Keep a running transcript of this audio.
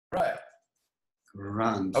Right.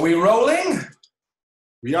 Grand. Are we rolling?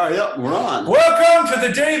 We are, yeah, we're on. Welcome to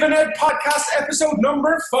the Dave and Ed podcast, episode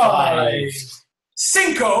number 5.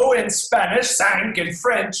 Cinco in Spanish, cinq in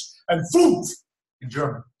French, and fünf in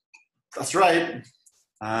German. That's right.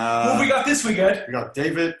 Who we got this week, Ed? We got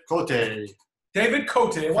David Cote. David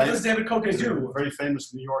Cote. What does David Cote do? A very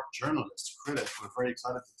famous New York journalist, critic. We're very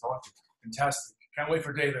excited to talk to him. Fantastic. Can't wait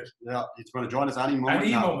for David. Yeah, he's going to join us any moment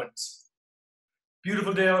Any now. moment.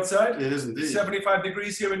 Beautiful day outside. It is indeed. 75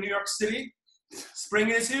 degrees here in New York City. Spring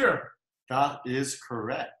is here. That is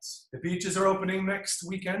correct. The beaches are opening next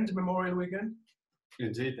weekend, Memorial Weekend.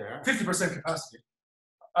 Indeed, there. 50% capacity,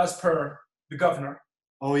 as per the governor.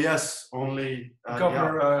 Oh, yes, only...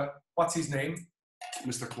 Governor, what's his name?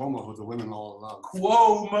 Mr. Cuomo, who the women all love.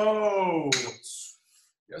 Cuomo!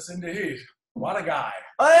 Yes, indeed. What a guy.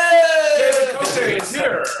 Hey! David Cote is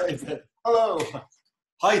here. David. Hello.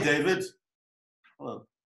 Hi, David. Hello.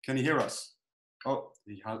 Can you hear us? Oh,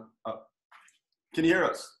 can you hear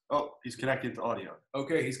us? Oh, he's connecting to audio.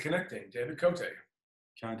 Okay, he's connecting. David Cote.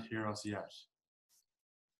 Can't hear us yet.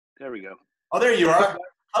 There we go. Oh, there you are.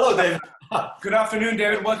 Hello, David. Good afternoon,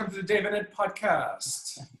 David. Welcome to the Dave and Ed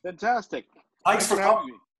podcast. Fantastic. Thanks for having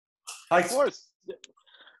coming. me. Thanks. Of course.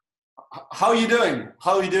 How are you doing?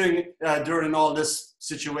 How are you doing during all this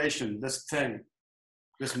situation, this thing?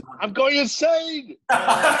 I'm going insane.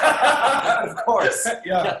 Of course.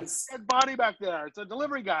 Yeah. Yes. Dead body back there. It's a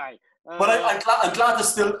delivery guy. But I'm glad to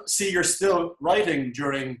still see you're still writing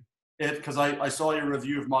during it, because I saw your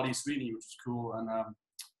review of Molly Sweeney, which is cool, and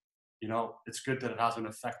you know, it's good that it hasn't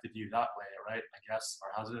affected you that way, right? I guess,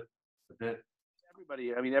 or has it a bit?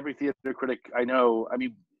 Everybody. I mean, every theater critic I know. I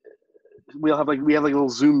mean, we have like little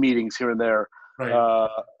Zoom meetings here and there. Right.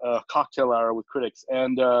 Cocktail hour with critics,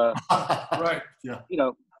 and Right. Yeah. you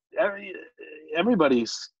know,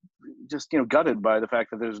 everybody's just gutted by the fact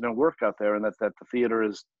that there's no work out there, and that the theater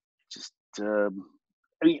is just. I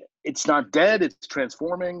mean, it's not dead; it's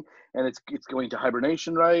transforming, and it's going to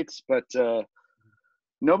hibernation, right? But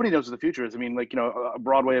nobody knows what the future is. I mean, like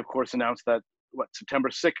Broadway, of course, announced that September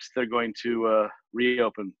 6th they're going to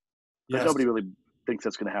reopen, but Yes. nobody really thinks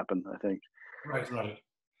that's going to happen. I think. Right.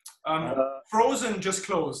 Frozen just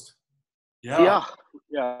closed. Yeah.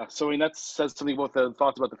 Yeah. So I mean, that says something about the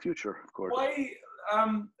thoughts about the future, of course. Why?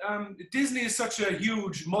 Disney is such a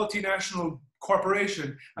huge multinational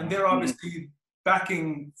corporation, and they're obviously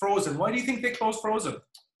backing Frozen. Why do you think they closed Frozen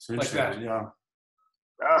like that? Yeah.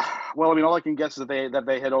 Well, I mean, all I can guess is that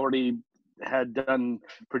they had already had done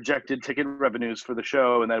projected ticket revenues for the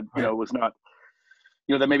show, and that was not,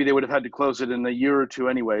 that maybe they would have had to close it in a year or two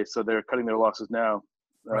anyway. So they're cutting their losses now,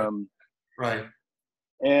 Right.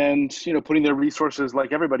 and putting their resources,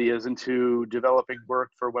 like everybody is, into developing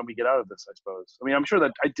work for when we get out of this, I suppose. I mean, I'm sure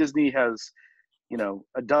that Disney has,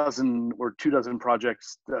 a dozen or 24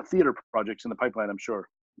 projects, theater projects in the pipeline. I'm sure.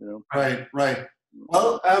 Right.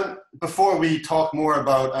 Well, before we talk more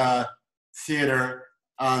about theater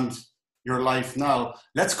and your life now,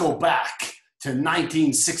 let's go back to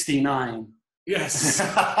 1969. Yes,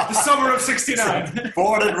 the summer of '69.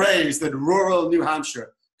 Born and raised in rural New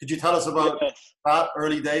Hampshire. Could you tell us about that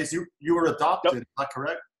early days? You were adopted, is that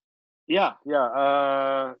correct? Yeah.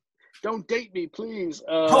 Don't date me, please.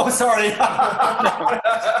 Oh, sorry.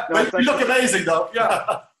 You look amazing, though.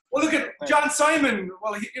 Yeah. Well, look at John Simon.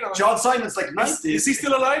 Well, John Simon's like 90. Is he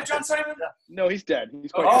still alive, John Simon? Yeah. No, he's dead.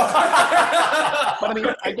 He's quite dead. But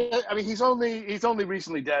I mean, he's only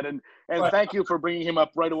recently dead, and Right. Thank you for bringing him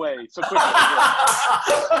up right away so quickly.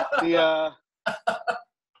 The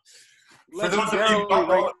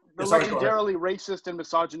legendarily racist and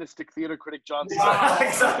misogynistic theater critic John Simon.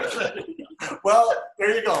 Exactly. Well,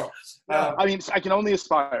 there you go. I mean, I can only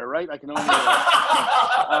aspire, right? I can only.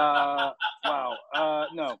 Wow.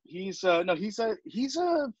 No, he's a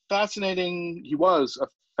fascinating. He was a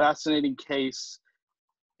fascinating case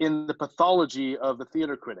in the pathology of the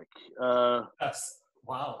theater critic. Yes.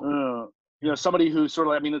 Wow. Somebody who sort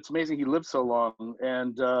of. I mean, it's amazing he lived so long,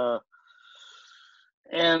 and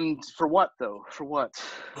for what though? For what?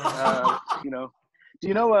 Do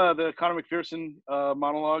you know the Conor McPherson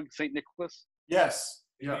monologue, St. Nicholas? Yes.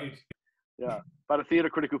 Yeah. Yeah, about a theater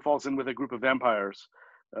critic who falls in with a group of vampires.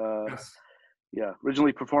 Yes. Yeah,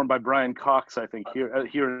 originally performed by Brian Cox, I think,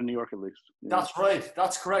 here in New York at least. Yeah. That's right.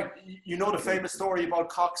 That's correct. You know the famous story about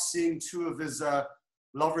Cox seeing two of his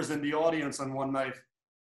lovers in the audience on one night,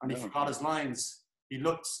 and he forgot his lines. He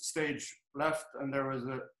looked stage left, and there was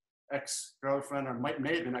a ex-girlfriend, or might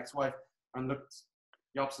have been ex-wife, and looked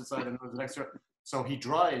the opposite side, and there was an extra. So he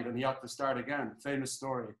dried, and he had to start again. Famous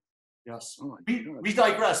story. Yes. Oh, we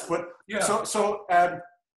digress, but yeah. So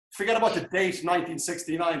forget about the date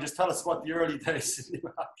 1969. Just tell us about the early days in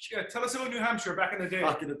New Hampshire. Yeah, tell us about New Hampshire back in the day.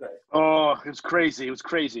 Back in the day. Oh, it was crazy. It was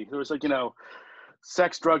crazy. It was like,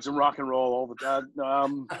 sex, drugs, and rock and roll all the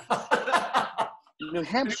time. New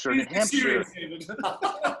Hampshire, New Hampshire.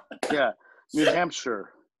 Yeah, New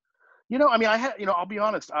Hampshire. I'll be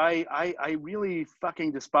honest. I really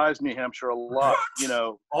fucking despise New Hampshire a lot.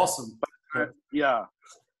 Awesome. Yeah.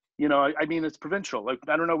 It's provincial. Like,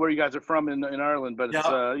 I don't know where you guys are from in Ireland, but it's,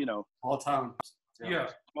 All towns. Yeah.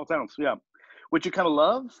 Small towns. Yeah. Which you kind of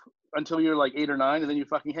love until you're like 8 or 9, and then you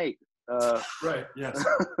fucking hate. Right. Yes.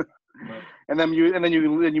 And then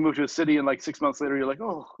you move to a city, and like 6 months later, you're like,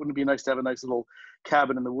 oh, wouldn't it be nice to have a nice little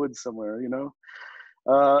cabin in the woods somewhere,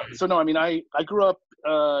 So no, I grew up,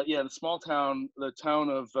 in a small town, the town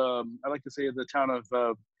of, I like to say the town of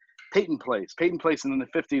Peyton Place. Peyton Place in the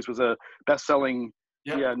 50s was a best-selling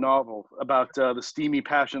novel about the steamy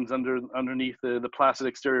passions underneath the placid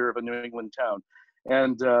exterior of a New England town.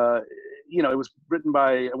 And, it was written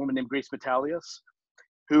by a woman named Grace Metalius,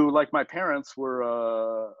 who, like my parents,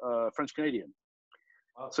 were French Canadian.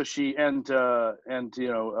 Wow. So she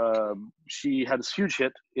she had this huge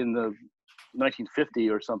hit in the 1950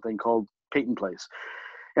 or something called Peyton Place,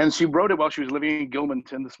 and she wrote it while she was living in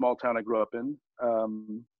Gilmanton, the small town I grew up in,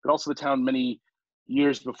 but also the town many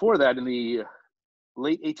years before that, in the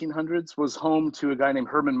late 1800s, was home to a guy named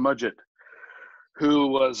Herman Mudgett,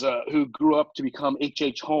 who grew up to become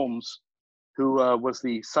H.H. Holmes, who was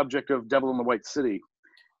the subject of Devil in the White City.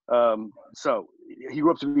 So he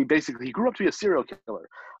grew up to be a serial killer.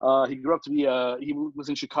 He was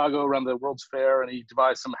in Chicago around the World's Fair, and he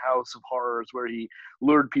devised some house of horrors where he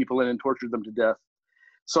lured people in and tortured them to death.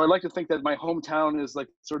 So I like to think that my hometown is like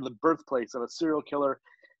sort of the birthplace of a serial killer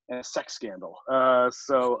and a sex scandal. I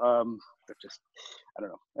don't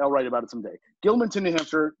know. I'll write about it someday. Gilmanton, New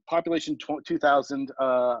Hampshire, population 2,000.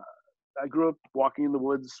 I grew up walking in the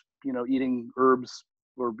woods, eating herbs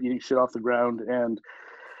or eating shit off the ground, and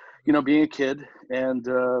being a kid, and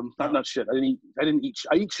not shit. I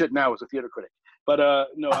eat shit now as a theater critic, but I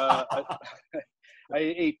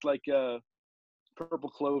ate like purple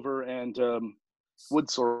clover and wood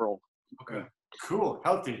sorrel. Okay, cool,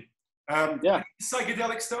 healthy.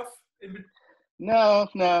 Psychedelic stuff. No.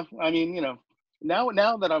 Now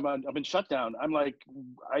that I've been shut down, I'm like,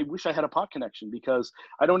 I wish I had a pot connection, because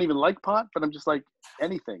I don't even like pot, but I'm just like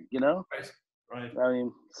anything, Right.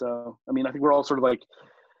 I think we're all sort of like.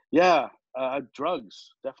 Yeah,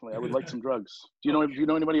 drugs, definitely. I would like some drugs. Do you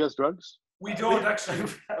know anybody who has drugs? We don't actually.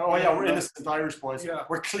 Oh yeah, we're innocent Irish boys. Yeah,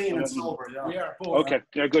 we're clean and sober. Yeah, we are both. Okay,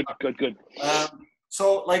 yeah, good.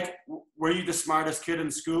 So, like, were you the smartest kid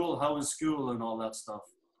in school? How was school and all that stuff?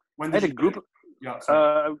 I had a group. Yeah.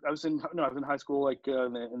 I was in high school, like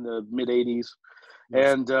in the mid '80s,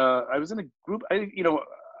 and I was in a group. I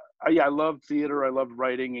loved theater. I loved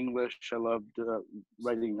writing English. I loved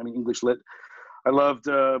writing. English lit. I loved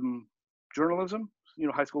journalism,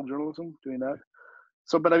 high school journalism, doing that.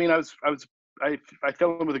 So, but I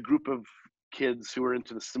fell in with a group of kids who were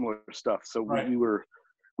into the similar stuff. So right.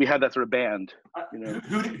 we had that sort of band.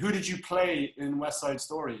 Who did you play in West Side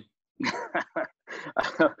Story?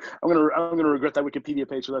 I'm gonna regret that Wikipedia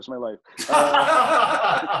page for the rest of my life.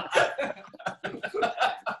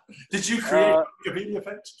 Did you create a Wikipedia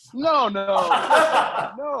page? No.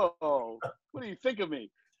 What do you think of me?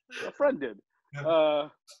 A friend did.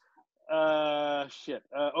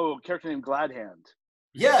 Character named Gladhand.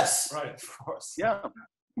 Yes, right, of course. Yeah,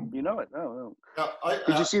 you know it. Oh.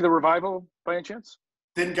 Did you see the revival by any chance?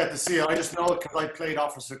 Didn't get to see it. I just know it because I played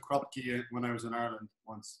Officer Krupke when I was in Ireland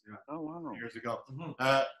once. Yeah. Oh wow. Years ago.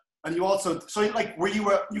 Mm-hmm. And you also,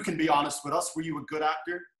 you can be honest with us. Were you a good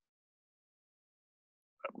actor?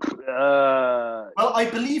 Well, I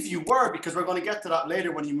believe you were, because we're going to get to that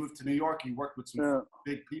later. When you moved to New York, you worked with some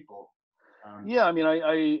big people. I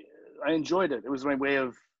enjoyed it. It was my way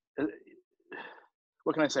of,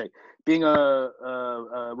 what can I say? Being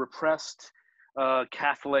a repressed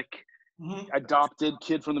Catholic adopted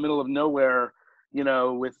kid from the middle of nowhere,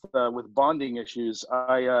 with bonding issues.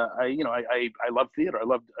 I loved theater.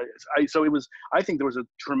 So it was. I think there was a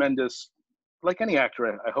tremendous, like any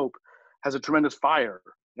actor, I hope, has a tremendous fire.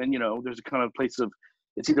 And there's a kind of place of,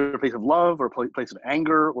 it's either a place of love or a place of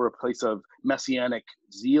anger or a place of messianic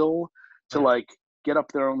zeal to like get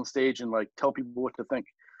up there on the stage and like tell people what to think,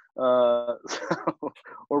 or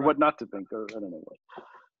what not to think, or I don't know.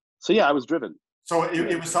 So yeah, I was driven. So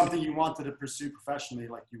it was something you wanted to pursue professionally,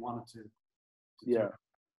 like you wanted to.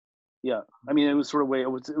 Yeah. I mean, it was sort of it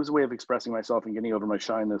was a way of expressing myself and getting over my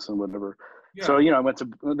shyness and whatever. Yeah. So I went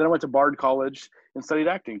to Bard College and studied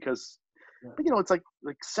acting because But it's like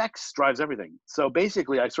sex drives everything. So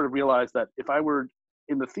basically, I sort of realized that if I were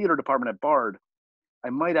in the theater department at Bard, I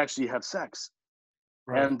might actually have sex,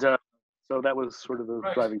 and so that was sort of the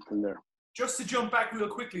driving thing there. Just to jump back real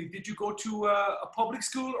quickly, did you go to a public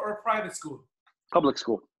school or a private school? Public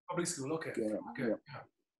school. Public school, okay. Yeah, okay.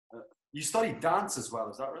 Yeah. You studied dance as well,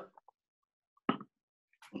 is that right?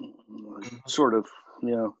 Sort of,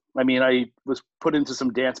 yeah. I mean, I was put into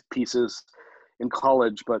some dance pieces in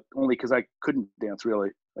college, but only because I couldn't dance, really,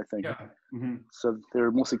 I think. Yeah. Mm-hmm. So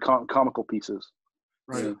they're mostly comical pieces.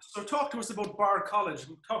 Right. So talk to us about Bard College.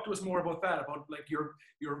 Talk to us more about that, about like your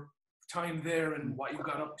time there and what you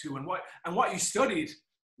got up to and what you studied.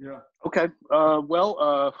 Yeah. Okay.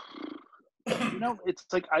 It's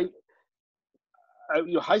like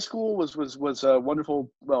high school was a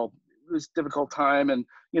wonderful. Well, it was a difficult time, and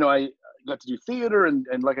I got to do theater and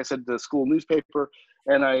like I said, the school newspaper,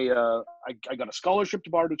 and I got a scholarship to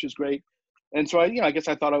Bard, which is great. And so I guess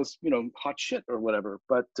I thought I was hot shit or whatever.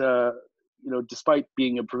 But despite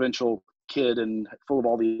being a provincial kid and full of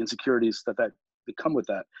all the insecurities that come with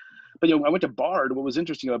that. But I went to Bard. What was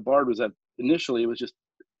interesting about Bard was that initially it was just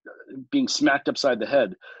being smacked upside the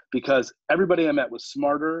head, because everybody I met was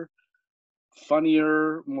smarter,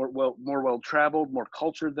 funnier, more well-traveled, more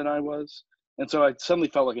cultured than I was. And so I suddenly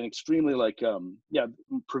felt like an extremely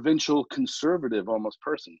provincial conservative almost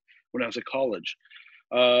person when I was at college.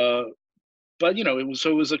 But it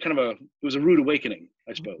was a rude awakening,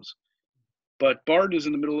 I suppose. But Bard is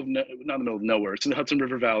in the middle of not in the middle of nowhere. It's in the Hudson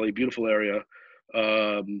River Valley, beautiful area.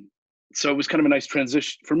 So it was kind of a nice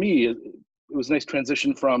transition for me. It was a nice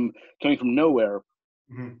transition from coming from nowhere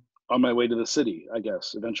on my way to the city, I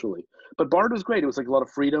guess, eventually. But Bard was great. It was like a lot of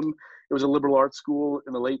freedom. It was a liberal arts school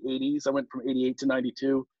in the late 80s. I went from 88 to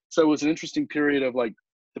 92. So it was an interesting period of like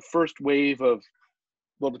the first wave of,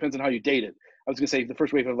 well, it depends on how you date it. I was going to say the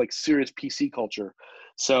first wave of like serious PC culture.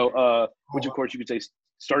 So, which of course you could say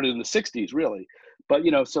started in the 60s, really. But,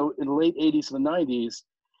 so in the late 80s to the 90s,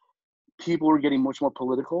 people were getting much more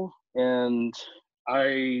political. And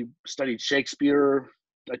I studied Shakespeare.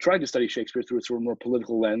 I tried to study Shakespeare through a sort of more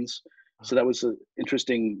political lens. So that was an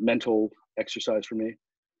interesting mental exercise for me.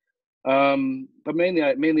 But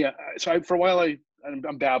for a while,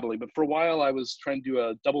 I'm babbling, but for a while I was trying to do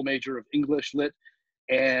a double major of English lit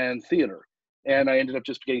and theater. And I ended up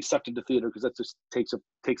just getting sucked into theater because that just takes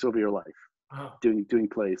over your life, doing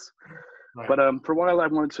plays. Right. But for a while I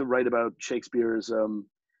wanted to write about Shakespeare's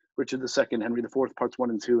Richard II, Henry IV, parts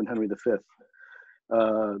 1 and 2, and Henry V,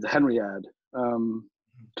 the Henriad.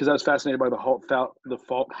 Because I was fascinated by the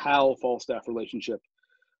Hal Falstaff relationship,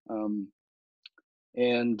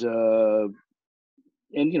 and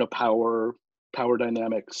power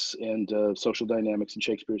dynamics and social dynamics in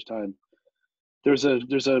Shakespeare's time. There's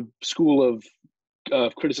a school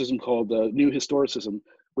of criticism called New Historicism,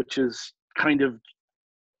 which is kind of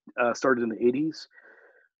started in the 80s.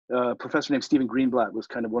 A professor named Stephen Greenblatt was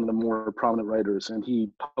kind of one of the more prominent writers, and he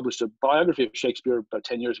published a biography of Shakespeare about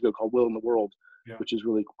 10 years ago called Will in the World, which is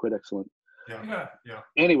really quite excellent. Yeah.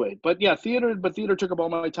 Anyway, theater took up all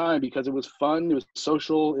my time because it was fun, it was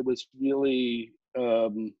social, it was really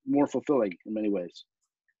more fulfilling in many ways.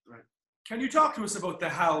 Right. Can you talk to us about the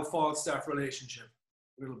Hal Falstaff relationship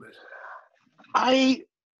a little bit?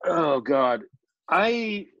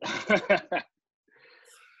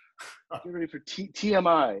 Get ready for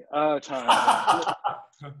TMI time.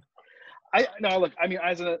 Look, I mean,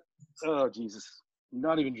 Jesus,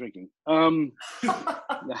 not even drinking.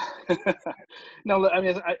 No, I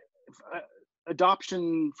mean,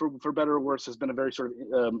 adoption, for better or worse, has been a very sort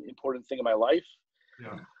of important thing in my life.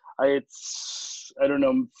 Yeah. I don't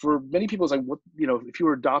know. For many people, it's like, what, if you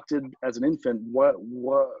were adopted as an infant, what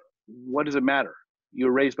does it matter? You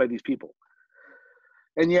were raised by these people,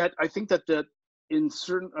 and yet I think that in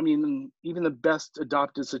certain, I mean, even the best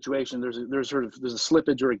adopted situation, there's a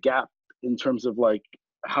slippage or a gap in terms of like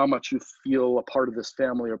how much you feel a part of this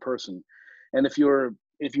family or person. And if you're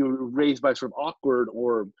raised by sort of awkward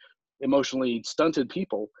or emotionally stunted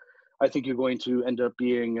people, I think you're going to end up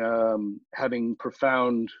being having a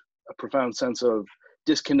profound sense of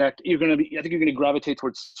disconnect. I think you're going to gravitate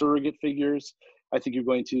towards surrogate figures. I think you're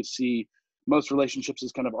going to see most relationships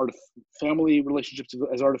as kind of family relationships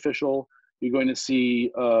as artificial. You're going to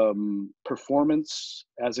see performance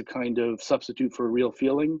as a kind of substitute for real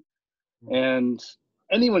feeling. And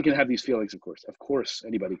anyone can have these feelings, of course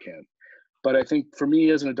anybody can. But I think for me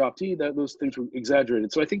as an adoptee, that those things were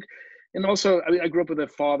exaggerated. So I think, and also, I mean, I grew up with a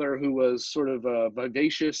father who was sort of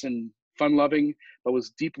vivacious and fun-loving, but was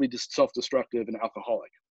deeply self-destructive and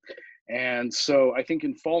alcoholic. And so I think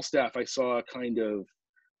in Falstaff, I saw a kind of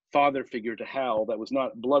father figure to Hal that was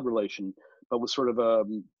not blood relation, but was sort of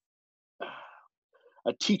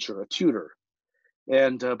a teacher, a tutor,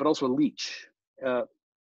 and but also a leech.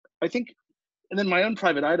 I think, and then My Own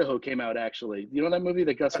Private Idaho came out, actually. You know that movie,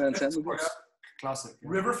 the Gus Van Sant movie? Of course. Classic. Yeah.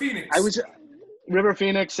 River Phoenix. I was River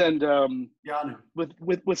Phoenix, and Yeah,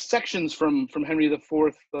 with sections from Henry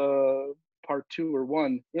IV, part 2 or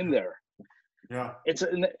 1 in there. yeah.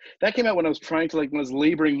 And that came out when I was trying to, like, when I was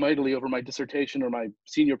laboring mightily over my dissertation or my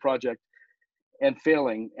senior project and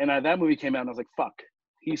failing. And that movie came out, and I was like, fuck.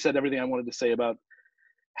 He said everything I wanted to say about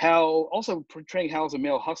Hal. Also, portraying Hal as a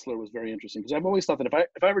male hustler was very interesting, because I've always thought that if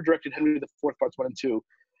I ever directed Henry IV parts 1 and 2,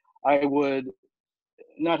 I would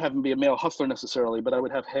not have him be a male hustler necessarily, but I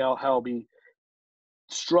would have Hal be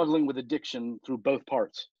struggling with addiction through both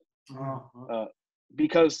parts.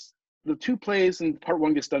 Because the 2 plays in part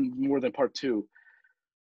 1 gets done more than part 2.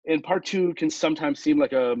 And part 2 can sometimes seem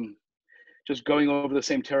like just going over the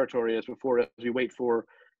same territory as before, as we wait for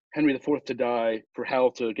Henry IV to die, for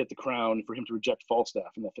Hal to get the crown, for him to reject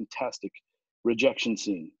Falstaff in that fantastic rejection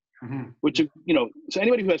scene. Mm-hmm. Which, you know, so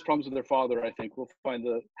anybody who has problems with their father, I think, will find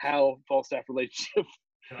the Hal-Falstaff relationship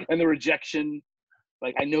and the rejection.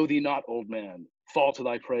 Like, I know thee not, old man, fall to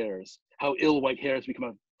thy prayers. How ill white hairs become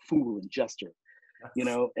a fool and jester. You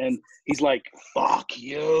know, and he's like, fuck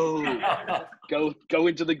you. Go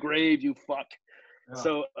into the grave, you fuck. Yeah.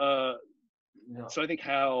 So so I think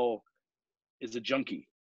Hal is a junkie.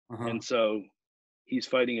 And so he's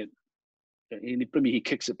fighting it. And he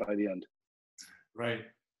kicks it by the end. Right.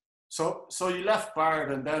 So you left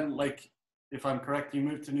Bard, and then, like, if I'm correct, you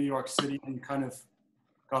moved to New York City and you kind of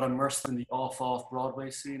got immersed in the off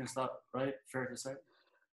Broadway scene. Is that right? Fair to say?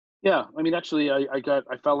 Yeah. I mean, actually, I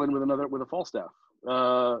fell in with a Falstaff.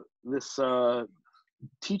 This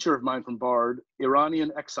teacher of mine from Bard,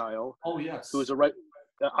 Iranian exile. Oh yes. Who was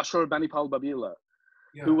Ashur Banipal Babila.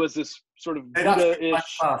 Yeah. Who was this sort of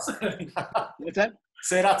Buddha-ish. What's that?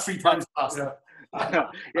 Say that 3 times fast. Yeah,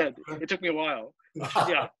 it took me a while.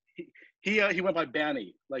 Yeah, he went by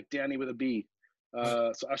Bani, like Danny with a B.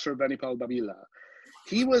 So Ashur Banipal Babila.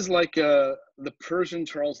 He was like the Persian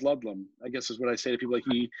Charles Ludlam, I guess is what I say to people. Like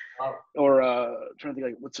or trying to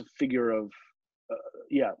think, like, what's a figure of,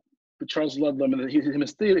 but Charles Ludlam, and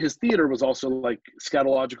his theater was also like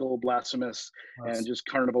scatological, blasphemous, and just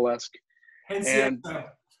carnivalesque. And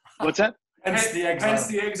what's that? Hence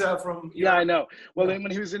the exile from. Yeah, I know. Well, then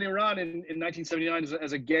when he was in Iran in 1979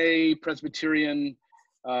 as a gay Presbyterian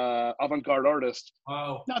avant-garde artist,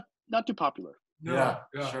 wow, not too popular. Yeah,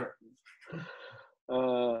 sure.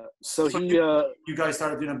 So you guys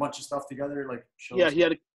started doing a bunch of stuff together, like shows? Yeah, he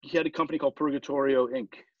had a company called Purgatorio Inc.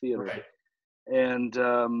 Theater, right. And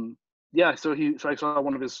so I saw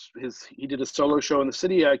one of his he did a solo show in the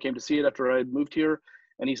city. I came to see it after I had moved here.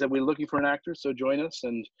 And he said, we're looking for an actor, so join us.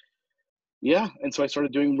 And and so I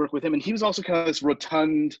started doing work with him. And he was also kind of this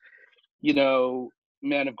rotund, you know,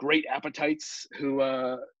 man of great appetites who,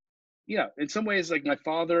 in some ways, like my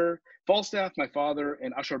father, Falstaff, my father,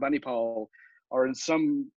 and Ashurbanipal are in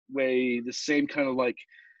some way the same kind of like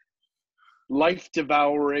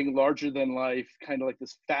life-devouring, larger-than-life, kind of like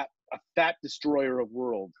this fat destroyer of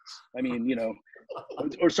worlds. I mean, you know,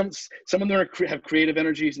 or some of them have creative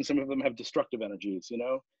energies and some of them have destructive energies, you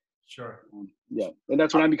know? Sure. And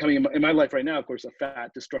that's what I'm becoming in my life right now, of course, a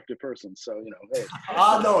fat, destructive person. So, you know, hey.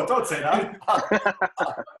 No, don't say that.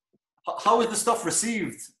 How is the stuff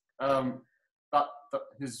received?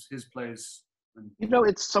 His plays? You know,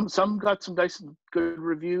 it's some got some nice, good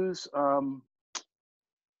reviews.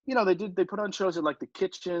 You know, they put on shows at like The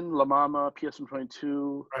Kitchen, La Mama, PSM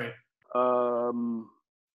 22. Right.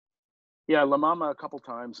 La Mama a couple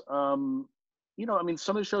times. You know, I mean,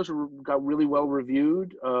 some of the shows got really well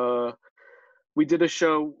reviewed. We did a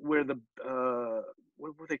show where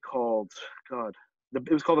what were they called? God, it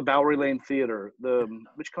was called the Bowery Lane Theater.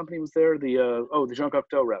 Which company was there? The Jean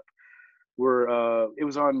Cocteau rep. Where it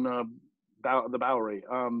was on the Bowery.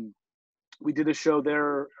 We did a show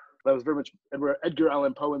there that was very much Edgar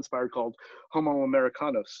Allan Poe inspired, called Homo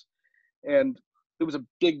Americanus, and it was a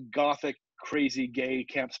big gothic, crazy, gay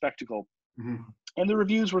camp spectacle. Mm-hmm. And the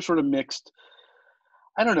reviews were sort of mixed.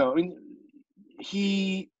 I don't know. I mean,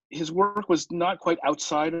 his work was not quite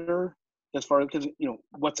outsider as far as, because, you know,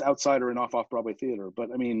 what's outsider in off Broadway theater.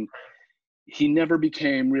 But I mean, he never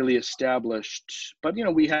became really established. But, you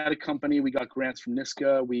know, we had a company. We got grants from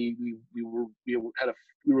NISCA. We had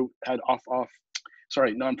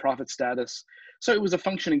nonprofit status. So it was a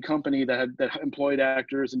functioning company that employed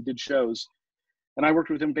actors and did shows. And I worked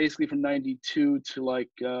with him basically from 92 to like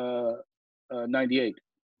 98.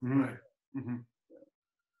 Right. Mm-hmm.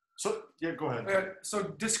 So, yeah, go ahead. So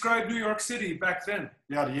describe New York City back then.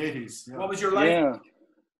 Yeah, the 80s. Yeah. What was your life?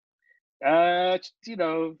 Yeah. You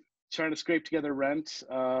know, trying to scrape together rent.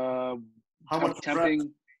 How much is temping.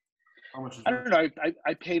 rent? How much is I rent? don't know.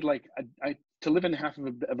 I paid like I to live in half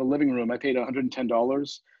of a living room. I paid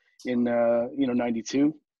 $110 in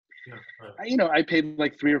 92. Yeah, right. I paid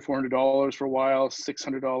like $300 or $400 for a while,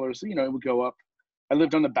 $600. It would go up. I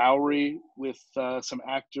lived on the Bowery with some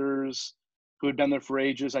actors who had been there for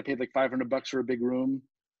ages. I paid like $500 for a big room.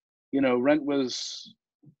 Rent was,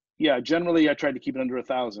 generally I tried to keep it under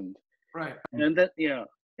 1,000. Right. And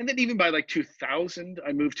then even by like 2000,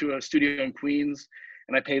 I moved to a studio in Queens,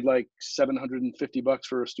 and I paid like $750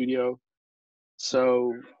 for a studio.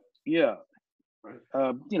 So yeah, Right.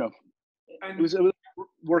 it was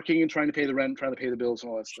working and trying to pay the rent, trying to pay the bills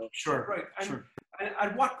and all that stuff. Sure. Right. And Sure.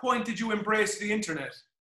 at what point did you embrace the internet?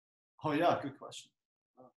 Oh yeah, good question.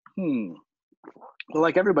 Well,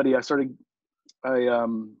 like everybody, I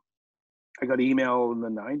got email in the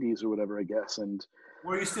 90s or whatever, I guess. And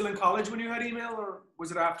Were you still in college when you had email, or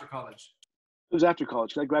was it after college? it was after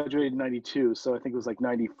college. I graduated in 92. So I think it was like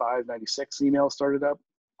 95, 96 email started up.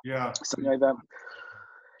 Yeah. Something like that.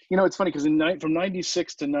 It's funny because from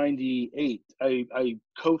 96 to 98, I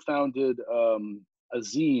co-founded a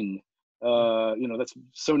zine, that's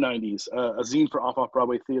so 90s, a zine for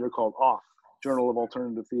off-Broadway theater called Off, Journal of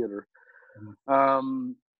Alternative Theater.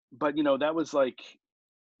 But, that was like,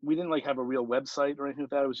 we didn't like have a real website or anything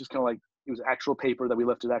like that. It was just kind of like, it was actual paper that we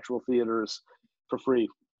left at actual theaters for free.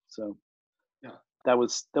 So yeah, that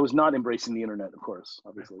was not embracing the internet, of course,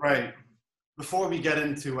 obviously. Right. Before we get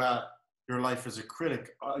into your life as a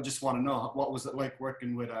critic, I just want to know, what was it like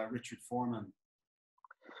working with Richard Foreman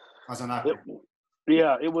as an actor?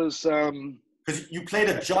 It was... Because you played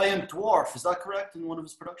a giant dwarf, is that correct, in one of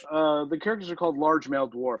his productions? The characters are called Large Male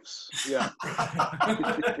Dwarfs, yeah.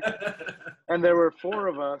 And there were 4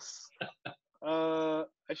 of us.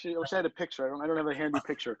 Actually, I wish I had a picture. I don't have a handy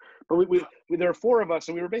picture. But there were 4 of us,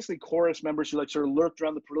 and we were basically chorus members who like sort of lurked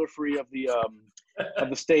around the periphery of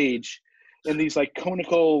the stage in these like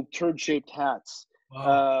conical turd-shaped hats.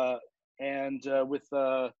 Wow.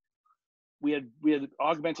 We had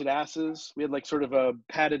augmented asses. We had like sort of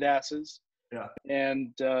padded asses. Yeah.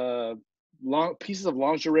 And long pieces of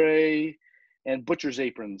lingerie and butcher's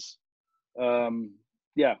aprons.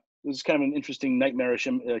 It was kind of an interesting nightmarish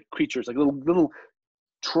creatures, like little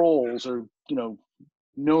trolls or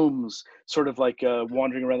gnomes, sort of like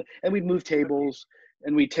wandering around. And we'd move tables,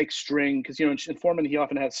 and we'd take string, because in Foreman he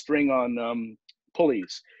often has string on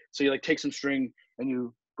pulleys. So you like take some string and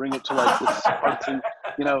you bring it to like this artsy,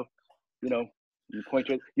 you point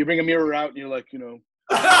to it. You bring a mirror out and you're like,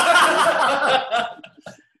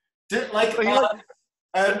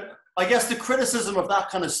 I guess the criticism of that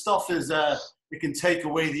kind of stuff is it can take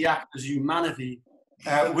away the actor's humanity.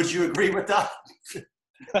 Would you agree with that?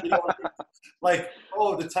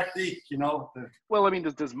 The technique, Well, I mean,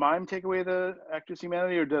 does mime take away the actor's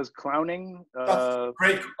humanity, or does clowning? That's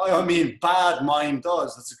great. I mean, bad mime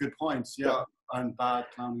does. That's a good point. Yeah. And bad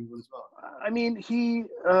clowning as well. I mean, we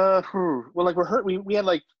had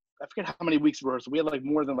like, I forget how many weeks of rehearsal. We had like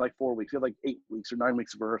more than like 4 weeks. We had like 8 weeks or 9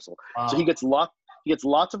 weeks of rehearsal. Wow. So he gets lots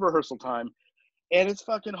of rehearsal time, and it's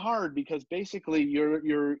fucking hard because basically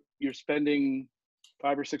you're spending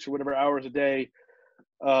 5 or 6 or whatever hours a day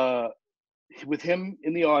with him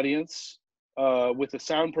in the audience, with a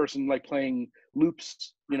sound person like playing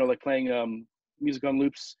loops, like playing music on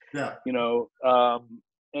loops. Yeah.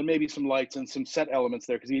 And maybe some lights and some set elements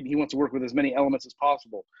there, because he wants to work with as many elements as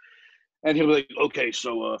possible. And he'll be like, okay,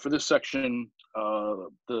 so for this section,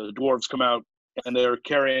 the dwarves come out and they're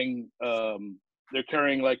carrying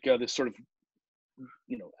like this sort of,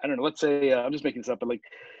 I don't know, let's say, I'm just making this up, but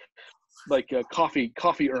like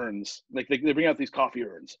coffee urns. Like they bring out these coffee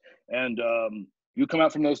urns, and you come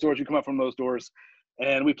out from those doors,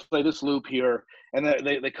 and we play this loop here, and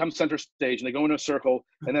they come center stage and they go in a circle,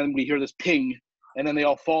 and then we hear this ping, and then they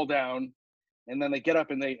all fall down, and then they get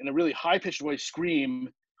up and they in a really high pitched voice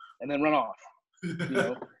scream, and then run off.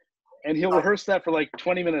 And he'll rehearse that for like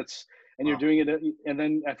 20 minutes, and you're doing it, and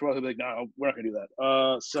then after a while he'll be like, no, we're not gonna do that.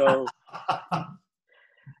 So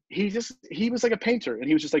he was like a painter, and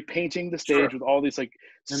he was just like painting the stage with all these like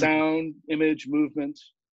sound, image, movement.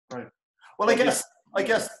 Right. Well, I guess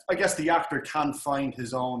the actor can find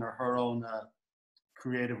his own or her own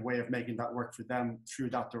creative way of making that work for them through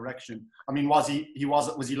that direction. I mean, was he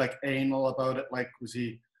like anal about it? Like, was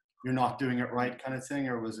he, you're not doing it right kind of thing?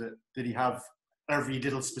 Or did he have every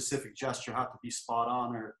little specific gesture had to be spot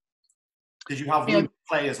on? Or Did you have room to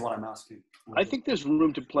play is what I'm asking. I think there's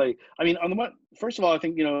room to play. I mean, on the one, first of all, I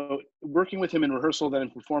think, you know, working with him in rehearsal, then in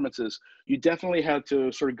performances, you definitely had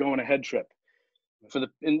to sort of go on a head trip.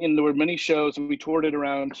 And there were many shows, and we toured it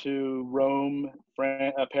around to Rome,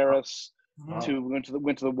 Paris, went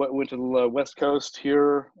to the West Coast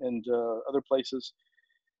here and other places,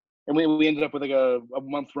 and we ended up with like a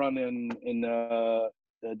month run in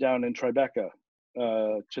down in Tribeca,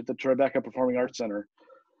 to the Tribeca Performing Arts Center,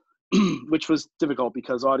 which was difficult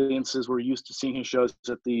because audiences were used to seeing his shows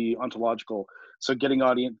at the Ontological, so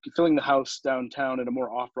filling the house downtown in a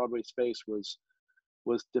more off-Broadway space was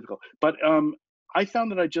difficult. But I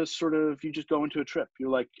found that you just go into a trip. You're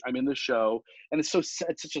like, I'm in this show, and it's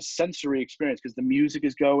such a sensory experience because the music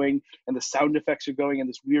is going and the sound effects are going and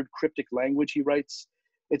this weird cryptic language he writes.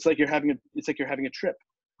 It's like you're having a trip,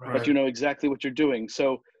 right. But you know exactly what you're doing.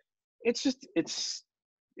 So it's just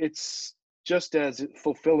as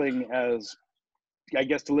fulfilling as, I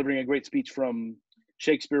guess, delivering a great speech from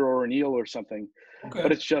Shakespeare or O'Neill or something. Okay.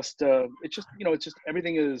 But it's just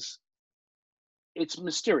everything it's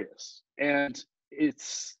mysterious, and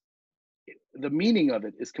the meaning of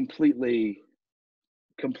it is completely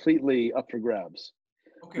up for grabs.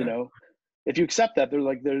 Okay. You know, if you accept that,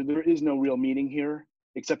 there is no real meaning here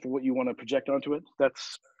except for what you want to project onto it.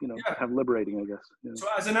 That's, you know, kind of liberating, I guess. You know? So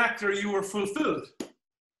as an actor, you were fulfilled.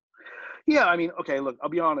 Yeah, I mean, okay, look, I'll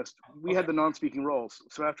be honest. We had the non-speaking roles.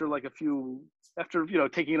 So after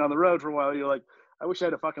taking it on the road for a while, you're like, I wish I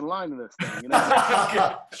had a fucking line in this thing, you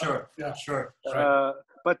know? Sure. Yeah, sure.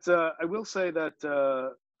 But I will say that,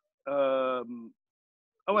 I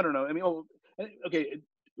don't know. I mean, okay.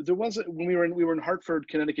 There was, when we were in Hartford,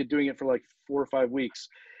 Connecticut, doing it for like 4 or 5 weeks,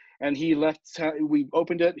 and he left. We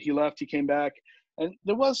opened it. He left. He came back, and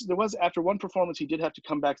there was after one performance, he did have to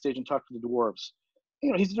come backstage and talk to the dwarves.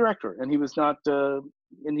 You know, he's a director, and he was not,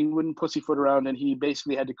 and he wouldn't pussyfoot around, and he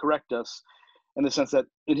basically had to correct us, in the sense that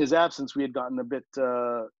in his absence, we had gotten a bit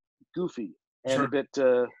goofy and sure. A bit,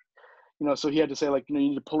 you know, so he had to say, like, you know, you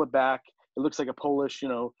need to pull it back. It looks like a Polish,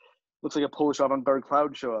 avant-garde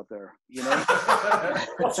cloud show out there, you know?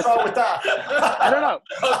 What's wrong with that? I don't know.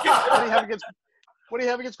 Okay. What do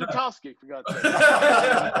you have against Bukowski, for God's sake?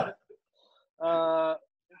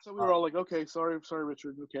 So we were all like, okay, sorry,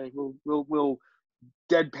 Richard. Okay, we'll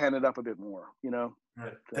deadpan it up a bit more, you know?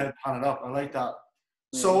 Right. Deadpan it up. I like that.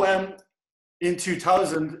 So in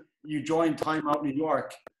 2000, you joined Time Out New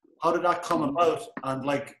York. How did that come about? And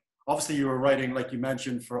like, obviously you were writing, like you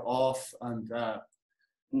mentioned, for Off, and so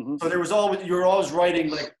you were always writing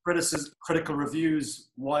like critical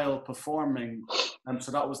reviews while performing. And so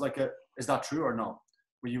that was like is that true or not?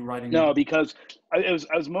 Were you writing? No, because I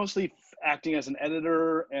was mostly acting as an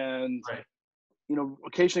editor and, right. You know,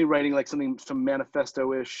 occasionally writing like some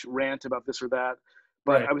manifesto-ish rant about this or that.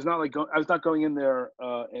 But right. I was not going in there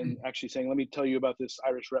and actually saying, let me tell you about this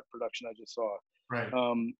Irish Rep production I just saw. Right.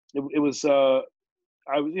 It was, I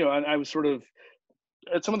was sort of,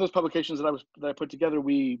 at some of those publications that I put together,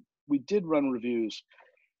 we did run reviews,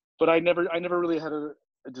 but I never really had a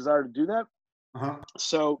desire to do that. Uh-huh.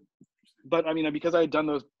 So, but I mean, because I had done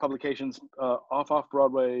those publications,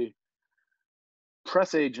 off-Broadway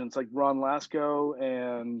press agents like Ron Lasko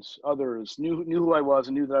and others knew who I was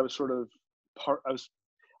and knew that I was sort of I was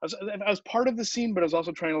part of the scene, but I was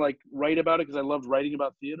also trying to like write about it because I loved writing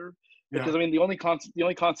about theater. Because yeah. I mean, the only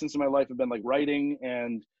constants in my life have been like writing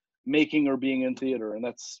and making or being in theater, and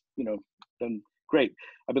that's, you know, been great.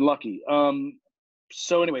 I've been lucky.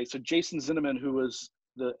 So anyway, so Jason Zinnemann, who was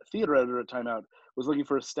the theater editor at Time Out, was looking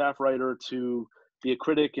for a staff writer to be a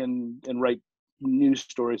critic and write news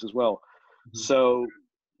stories as well. Mm-hmm. So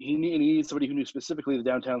he needed somebody who knew specifically the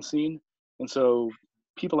downtown scene, and so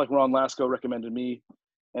people like Ron Lasko recommended me,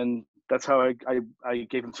 and that's how I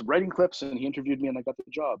gave him some writing clips, and he interviewed me, and I got the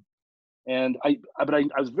job. And I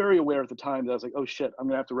was very aware at the time that I was like, oh shit, I'm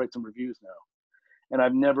gonna have to write some reviews now, and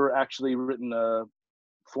I've never actually written a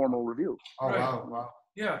formal review. Oh right. Wow.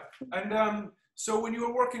 Yeah, and so when you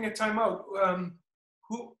were working at Time Out,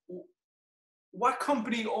 what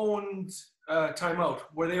company owned Time Out?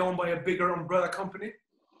 Were they owned by a bigger umbrella company,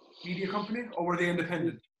 media company, or were they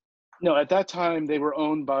independent? No, at that time they were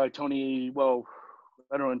owned by Tony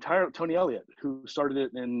Elliott, who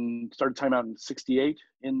started Time Out in '68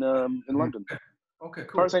 in London. Okay, cool.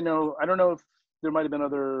 As far as I know, I don't know if there might have been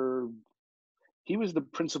other. He was the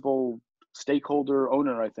principal stakeholder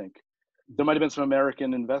owner, I think. There might have been some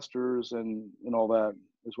American investors and all that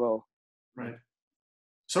as well. Right.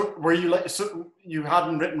 So were you like? So you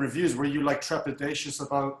hadn't written reviews. Were you like trepidatious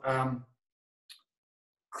about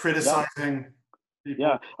criticizing? Yeah. People?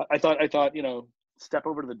 Yeah, I thought, you know, step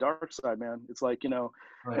over to the dark side, man. It's like,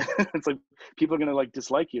 Right. it's like people are gonna like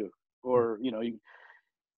dislike you, or yeah.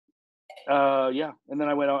 And then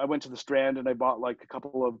I went to the Strand and I bought like a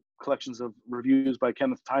couple of collections of reviews by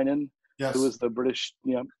Kenneth Tynan, Yes. who was the British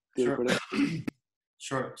theater critic.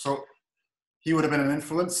 Sure. So he would have been an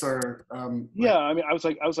influence, or yeah. I mean, I was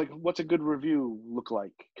like, what's a good review look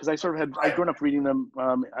like? Because I sort of I'd grown up reading them.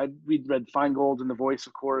 I read Feingold and The Voice,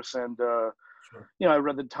 of course, and I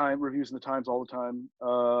read the reviews in the Times all the time.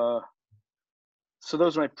 So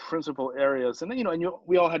those are my principal areas. And then,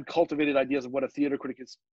 we all had cultivated ideas of what a theater critic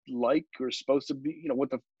is like or supposed to be,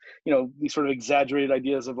 what these sort of exaggerated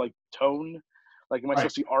ideas of like tone. Like, am I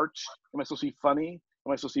supposed to be arch? Am I supposed to be funny?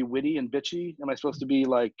 Am I supposed to be witty and bitchy? Am I supposed to be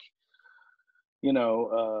like,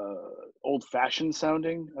 old fashioned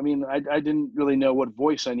sounding? I mean, I didn't really know what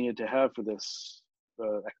voice I needed to have for this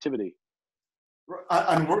activity.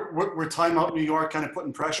 And were Time Out New York kind of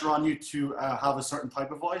putting pressure on you to have a certain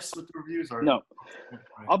type of voice with the reviews? Or no?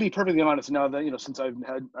 I'll be perfectly honest now that since I'm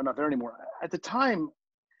not there anymore. At the time,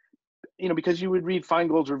 because you would read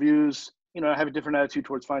Feingold's reviews. I have a different attitude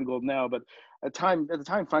towards Feingold now, but at the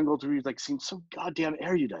time, Feingold's reviews like seemed so goddamn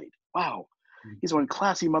erudite. Wow, he's one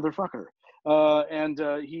classy motherfucker, and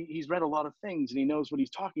he's read a lot of things and he knows what he's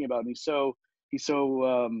talking about, and he's so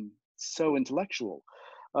intellectual.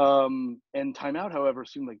 And Time Out, however,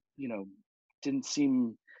 seemed like, it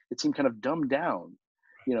seemed kind of dumbed down.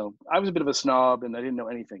 I was a bit of a snob and I didn't know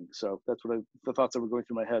anything. So that's the thoughts that were going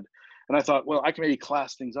through my head. And I thought, well, I can maybe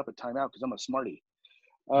class things up at Time Out because I'm a smarty.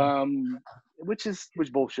 Which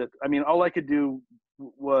bullshit. I mean, all I could do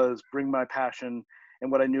was bring my passion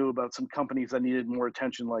and what I knew about some companies that needed more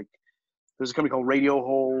attention. Like there's a company called Radio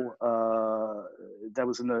Hole, that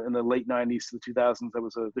was in the late 90s to the 2000s.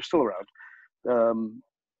 They're still around.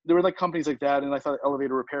 There were like companies like that, and I thought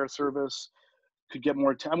Elevator Repair Service could get more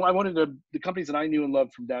attention. I wanted the companies that I knew and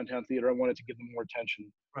loved from downtown theater. I wanted to give them more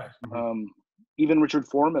attention. Right. Even Richard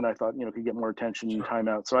Foreman, I thought could get more attention in Time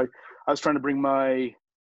Out. So I was trying to bring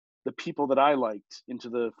the people that I liked into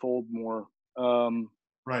the fold more.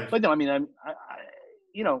 Right. But no, I mean, I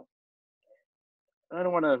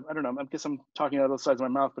don't want to. I don't know. I guess I'm talking out of both sides of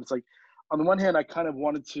my mouth. But it's like, on the one hand, I kind of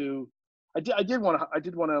wanted to. I did want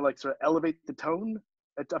to like sort of elevate the tone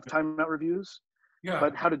of Time Out reviews. Yeah.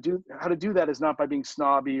 But how to do that is not by being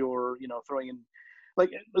snobby or throwing in,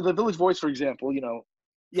 like the Village Voice, for example.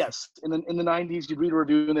 Yes, in the 90s, you'd read a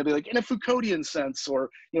review and they'd be like, in a Foucauldian sense, or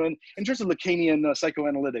in terms of Lacanian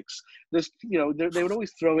psychoanalytics. This they would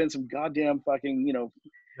always throw in some goddamn fucking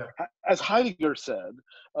as Heidegger said.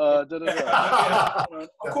 Of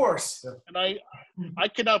course. And I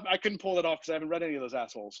couldn't pull it off because I haven't read any of those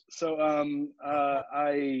assholes. So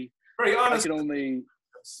very honest. I can only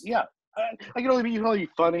I can only be, you can only be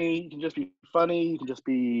funny. You can just be funny. You can just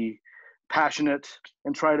be passionate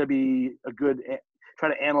and try to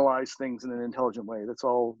analyze things in an intelligent way. That's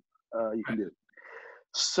all you can do.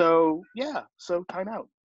 So Time Out.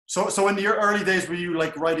 So in your early days, were you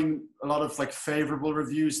like writing a lot of like favorable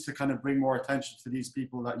reviews to kind of bring more attention to these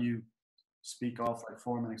people that you speak of, like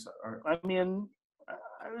Foreman, etc.? I mean,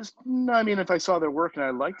 if I saw their work and I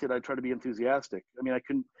liked it, I'd try to be enthusiastic. I mean,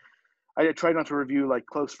 I tried not to review like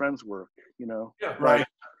close friends' work, Yeah. Right.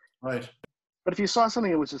 But if you saw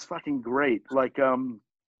something that was just fucking great, like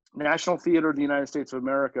National Theater of the United States of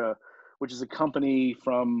America, which is a company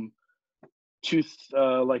from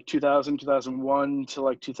 2000, 2001 to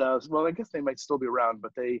like 2000. Well, I guess they might still be around,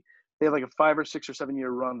 but they had like a 5 or 6 or 7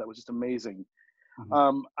 year run that was just amazing.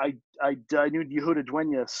 Mm-hmm. I knew Yehuda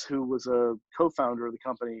Duenas, who was a co-founder of the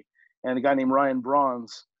company, and a guy named Ryan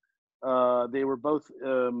Bronze. They were both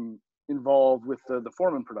involved with the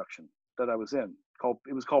Foreman production that I was in.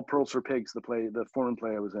 It was called Pearls for Pigs, the Foreman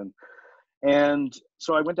play I was in. And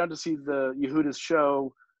so I went down to see the Yehuda's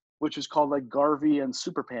show, which was called like Garvey and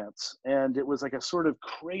Superpants. And it was like a sort of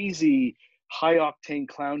crazy high octane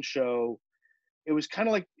clown show. It was kind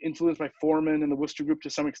of like influenced by Foreman and the Wooster Group to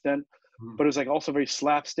some extent, but it was like also very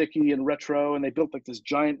slapsticky and retro. And they built like this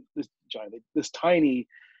tiny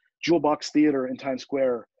jewel box theater in Times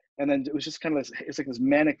Square. And then it was just kind of it's like this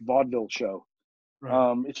manic vaudeville show.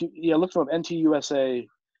 Right. If you look them up, NTUSA,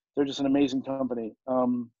 they're just an amazing company.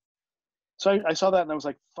 So I saw that and I was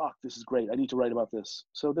like, fuck, this is great. I need to write about this.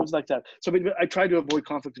 So there was like that. So I tried to avoid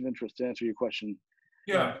conflict of interest to answer your question.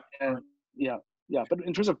 Yeah. Yeah. But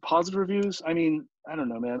in terms of positive reviews, I mean, I don't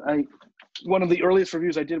know, man. One of the earliest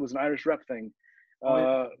reviews I did was an Irish Rep thing.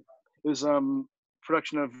 It was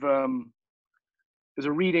production of, it was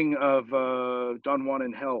a reading of Don Juan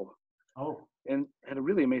in Hell. Oh. And had a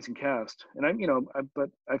really amazing cast. And but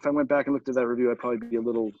if I went back and looked at that review, I'd probably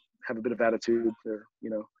have a bit of attitude there,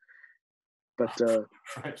 But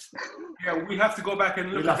Right. Yeah, we have to go back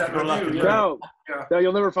and look We'll at have that to go back review. and Yeah. no, Yeah. no,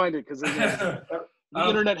 you'll never find it because the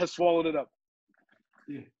internet has swallowed it up.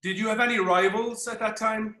 Did you have any rivals at that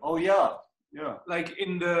time? Oh yeah, yeah. Like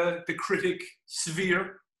in the critic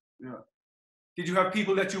sphere? Yeah. Did you have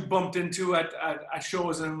people that you bumped into at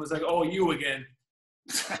shows and was like, oh, you again?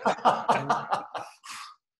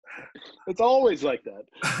 It's always like that.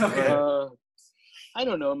 Okay. I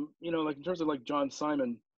don't know, like in terms of like John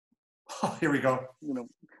Simon, Oh, here we go.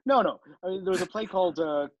 no. I mean, there was a play called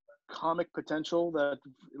Comic Potential that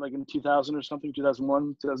like in 2000 or something,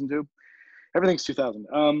 2001, 2002. Everything's 2000.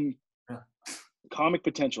 Yeah. Comic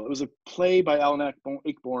Potential. It was a play by Alan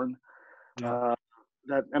Ayckbourn Yeah.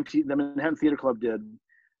 that the Manhattan Theater Club did.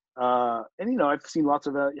 And I've seen lots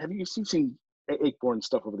of you've seen Ayckbourn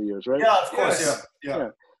stuff over the years, right? Yeah, of course. Yes.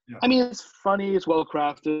 Yeah. I mean, it's funny, it's well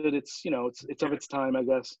crafted, it's it's of its time, I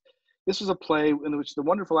guess. This was a play in which the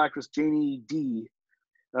wonderful actress Janie D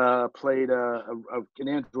played an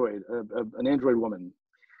android woman,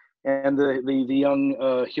 and the young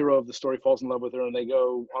hero of the story falls in love with her, and they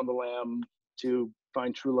go on the lam to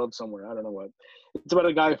find true love somewhere. I don't know what. It's about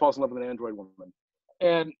a guy who falls in love with an android woman,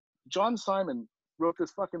 and John Simon wrote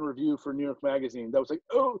this fucking review for New York Magazine that was like,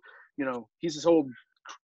 oh, he's this old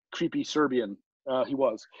creepy Serbian. He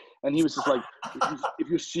was, and he was just like, if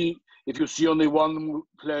you see only one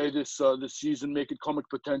play this season, make it Comic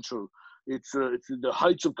Potential. It's the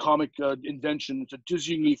heights of comic invention. It's a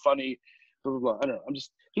dizzyingly funny, blah blah blah. I don't know. I'm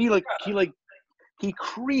just he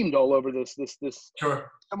creamed all over this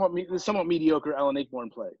Sure. somewhat mediocre Alan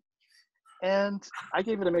Ayckbourn play, and I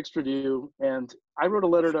gave it a mixed review. And I wrote a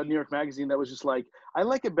letter to New York Magazine that was just like, I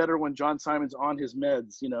like it better when John Simon's on his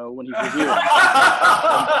meds, when he's reviewing.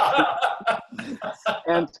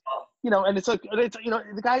 And it's like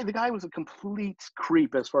the guy was a complete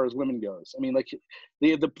creep as far as women goes. I mean, like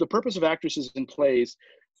the purpose of actresses in plays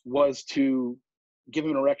was to give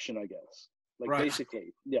him an erection, I guess. Like right.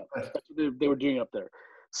 Basically, yeah, that's what they were doing up there.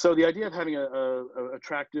 So the idea of having a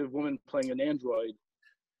attractive woman playing an android,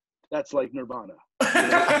 that's like nirvana.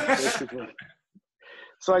 Basically.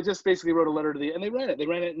 So I just basically wrote a letter to and they ran it. They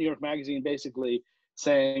ran it in New York Magazine, basically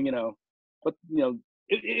saying,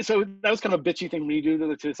 so that was kind of a bitchy thing for me to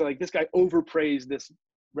do. So like this guy overpraised this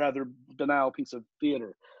rather banal piece of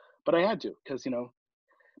theater, but I had to because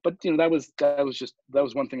but that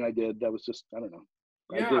was one thing I did. That was just I don't know.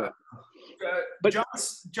 Yeah. I did it. But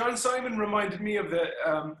John Simon reminded me of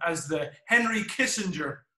as the Henry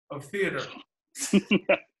Kissinger of theater.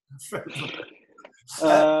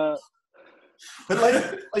 But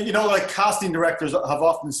like casting directors have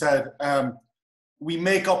often said, we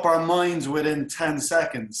make up our minds within 10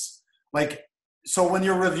 seconds. Like, so when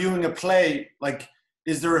you're reviewing a play, like,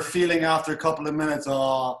 is there a feeling after a couple of minutes,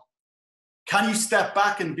 can you step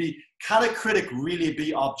back and can a critic really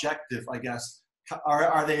be objective, I guess?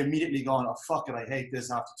 Are they immediately going, oh, fuck it, I hate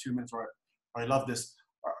this after 2 minutes, or I love this?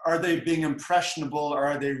 Are they being impressionable, or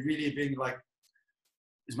are they really being like,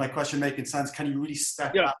 is my question making sense? Can you really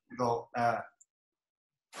step back and go,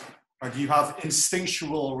 or do you have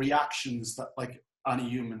instinctual reactions that like any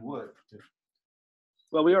human would?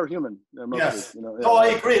 Well, we are human. Yes. No, I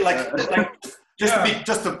agree.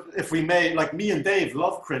 If we may, like me and Dave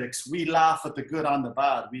love critics. We laugh at the good and the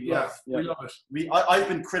bad. We love it. I've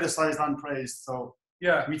been criticized and praised, so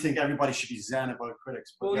we think everybody should be zen about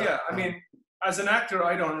critics. But I mean, as an actor,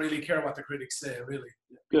 I don't really care what the critics say, really.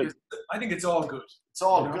 Good. I think it's all good. It's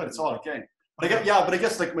all good. It's all okay. But I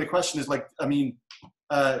guess like my question is like, I mean,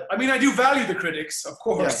 I do value the critics, of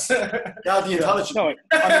course. The intelligence. No,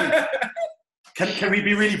 can we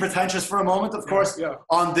be really pretentious for a moment? Of course. Yeah.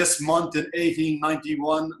 On this month in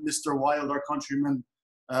 1891, Mr. Wilde, our countryman,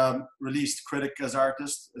 released Critic as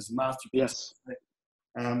artist, as masterpiece. Yes.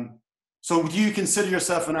 So do you consider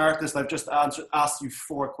yourself an artist? I've just asked you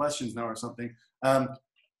 4 questions now or something.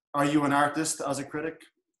 Are you an artist as a critic,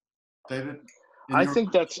 David? I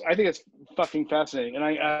think it's fucking fascinating. And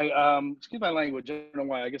I excuse my language, I don't know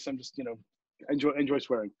why. I guess I'm just, enjoy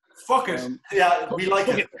swearing. Fuck it. We like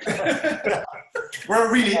it. We're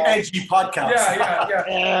a really edgy podcast.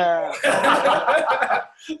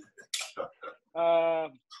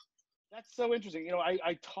 That's so interesting.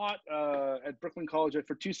 I taught at Brooklyn College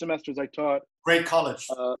for 2 semesters. I taught. Great college.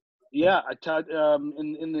 I taught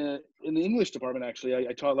in the English department. Actually,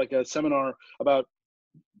 I taught like a seminar about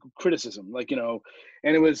criticism,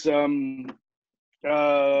 and it was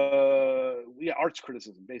arts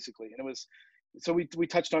criticism basically, and it was. So we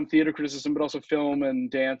touched on theater criticism, but also film and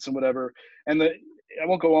dance and whatever. And I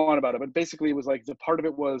won't go on about it, but basically it was like the part of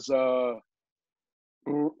it was the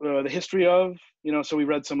history of, so we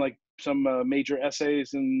read some major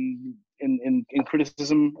essays in in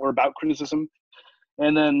criticism or about criticism.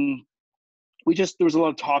 And then there was a lot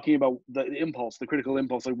of talking about the impulse, the critical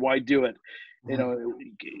impulse, like why do it?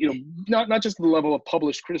 Not just the level of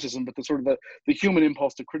published criticism, but the sort of the human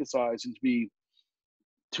impulse to criticize and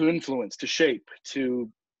to influence, to shape, to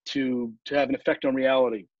have an effect on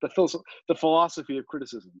reality. The philosophy of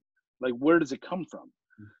criticism, like where does it come from?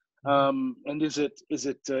 And is it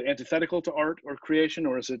antithetical to art or creation,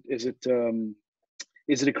 or is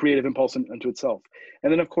it a creative impulse unto itself?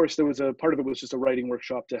 And then, of course, there was a part of it was just a writing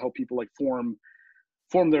workshop to help people like form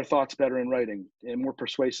their thoughts better in writing and more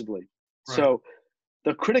persuasively. Right. So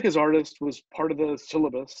the critic as artist was part of the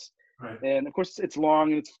syllabus. Right. And of course, it's long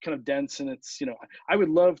and it's kind of dense, and it's, I would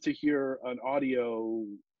love to hear an audio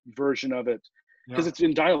version of it because it's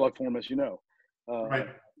in dialogue form, as you know. Right.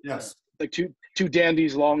 Yes. Like two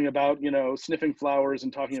dandies lolling about, sniffing flowers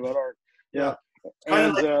and talking about art. Yeah. Kind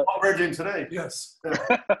of like what we're doing today. Yes.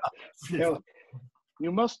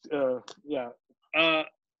 You must, I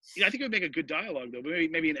think it would make a good dialogue, though,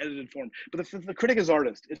 maybe in edited form. But the critic as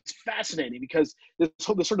artist, it's fascinating because this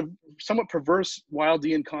sort of somewhat perverse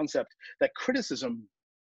Wildean concept that criticism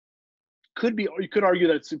you could argue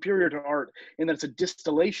that it's superior to art and that it's a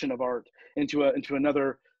distillation of art into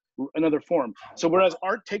another form. So whereas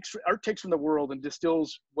art takes from the world and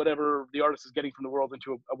distills whatever the artist is getting from the world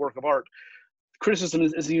into a work of art, criticism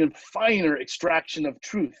is an even finer extraction of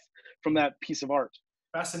truth from that piece of art.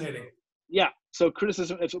 Fascinating. Yeah. So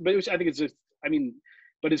criticism, I think it's just,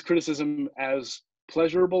 but is criticism as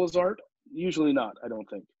pleasurable as art? Usually not, I don't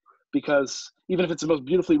think. Because even if it's the most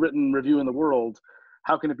beautifully written review in the world,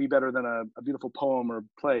 how can it be better than a beautiful poem or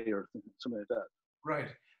play or something like that? Right.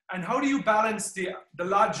 And how do you balance the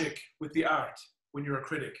logic with the art when you're a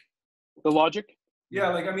critic? The logic?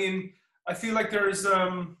 Yeah, I feel like there's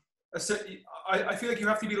I feel like you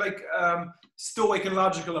have to be stoic and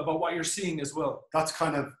logical about what you're seeing as well. That's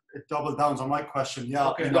kind of, it double downs on my question. Yeah.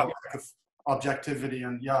 Okay. Objectivity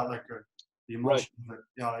and the emotion. Right.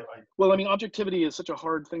 Yeah. Well, objectivity is such a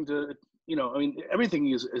hard thing to, everything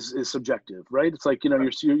is subjective, right? It's like,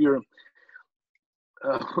 you're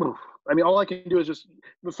all I can do is just,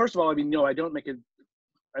 but first of all, I don't make a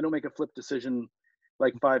flip decision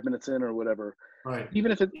like 5 minutes in or whatever. Right.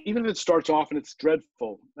 Even if it starts off and it's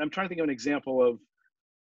dreadful. I'm trying to think of an example of,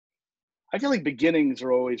 I feel like beginnings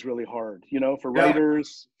are always really hard, for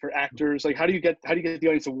writers, for actors. Like how do you get the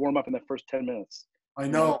audience to warm up in that first 10 minutes? I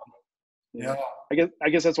know. Yeah. I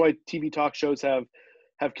guess that's why TV talk shows have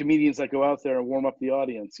comedians that go out there and warm up the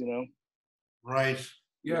audience, Right.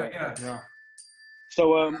 Yeah.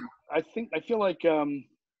 So I feel like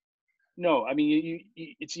no,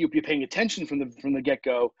 you're paying attention from the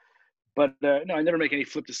get-go, but no, I never make any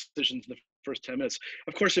flip decisions in the first 10 minutes.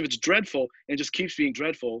 Of course, if it's dreadful and it just keeps being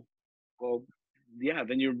dreadful, well, yeah,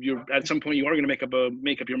 then you're at some point you are going to make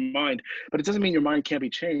up your mind, but it doesn't mean your mind can't be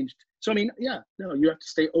changed. So you have to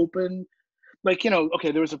stay open.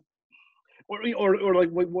 Okay, there was or like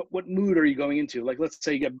what mood are you going into? Like, let's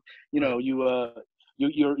say your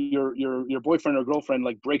boyfriend or girlfriend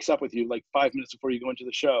breaks up with you 5 minutes before you go into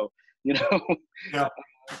the show. Yeah.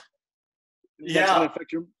 That's going to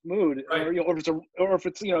affect your mood, right. or if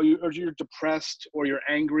it's or you're depressed, or you're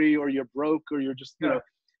angry, or you're broke, or you're just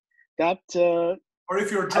that. Or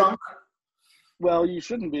if you're drunk. Well, you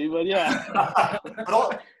shouldn't be, but yeah.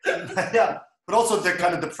 But also the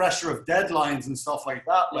kind of the pressure of deadlines and stuff like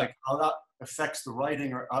that, how that affects the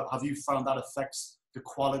writing, or have you found that affects the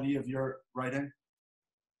quality of your writing?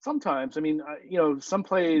 Sometimes, some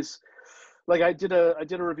plays, I did a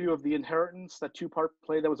review of The Inheritance, that 2-part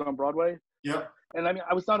play that was on Broadway. Yeah. And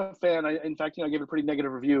I was not a fan. In fact, I gave a pretty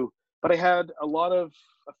negative review, but I had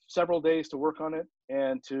several days to work on it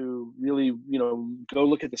and to really, go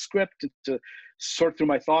look at the script and to sort through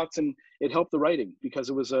my thoughts, and it helped the writing because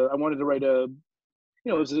it was I wanted to write it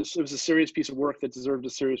was a serious piece of work that deserved a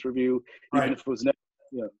serious review, even if it was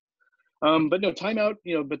but no, time out,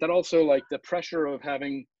 but that also the pressure of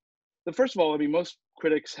having first of all, most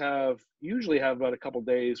critics usually have about a couple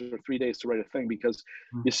days or 3 days to write a thing because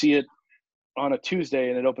you see it on a Tuesday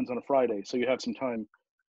and it opens on a Friday. So you have some time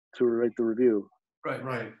to write the review.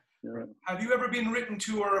 Right. Yeah. Have you ever been written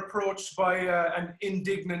to or approached by an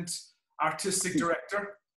indignant artistic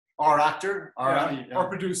director? Or actor? Or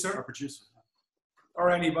producer? Or producer. Or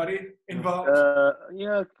anybody involved?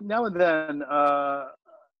 Now and then.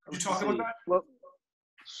 Did you talk about that? Well,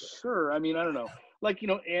 sure. I don't know.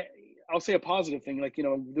 I'll say a positive thing.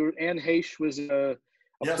 Anne Heche was a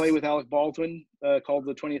play with Alec Baldwin called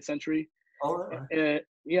The 20th Century. Oh, right. It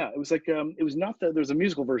was it was not there was a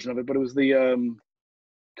musical version of it, but it was the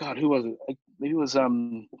God, who was it? Maybe it was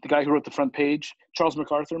the guy who wrote The Front Page, Charles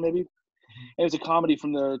MacArthur, maybe. And it was a comedy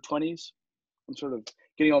from the 20s. I'm sort of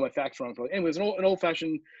getting all my facts wrong. Anyway, it was an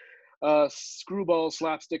old-fashioned screwball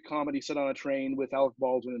slapstick comedy set on a train with Alec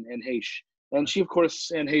Baldwin and Heche. And she, of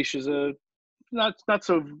course, Anne Heche is a not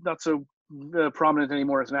so prominent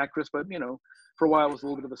anymore as an actress, but you know, for a while was a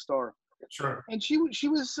little bit of a star. Sure. And she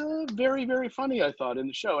was very, very funny, I thought, in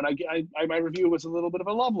the show. And I my review was a little bit of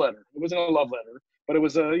a love letter. It wasn't a love letter, but it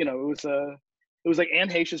was it was like Anne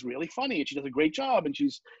Heche is really funny and she does a great job and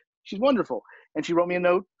she's wonderful. And she wrote me a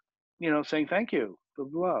note, you know, saying thank you, blah,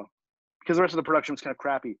 blah, blah. Because the rest of the production was kind of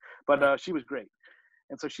crappy, but she was great.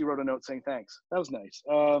 And so she wrote a note saying thanks. That was nice.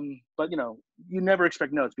 But you know, you never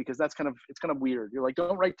expect notes because it's kind of weird. You're like,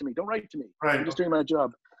 don't write to me. Right. I'm just doing my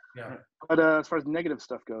job. Yeah. But as far as negative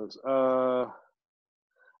stuff goes,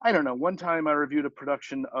 I don't know. One time I reviewed a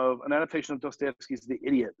production of an adaptation of Dostoevsky's The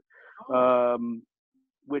Idiot,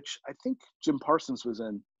 which I think Jim Parsons was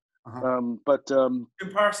in.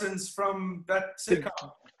 Jim Parsons from that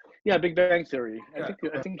sitcom. Big Bang Theory. Yeah.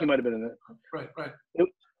 I think he might have been in it. Right.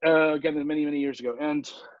 Again, many years ago.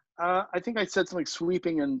 And I think I said something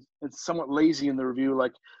sweeping and somewhat lazy in the review.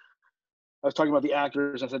 Like I was talking about the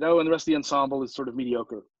actors. I said, and the rest of the ensemble is sort of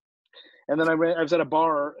mediocre. And then I was at a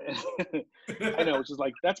bar. I know, which is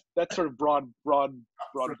like that's sort of broad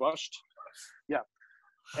brushed. Yeah.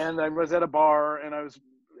 And I was at a bar, and I was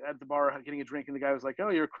at the bar getting a drink, and the guy was like,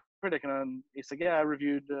 "Oh, you're a critic," and he said, "Yeah, I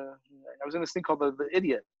reviewed. I was in this thing called the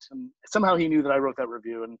Idiot," and somehow he knew that I wrote that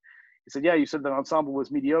review, and he said, "Yeah, you said the ensemble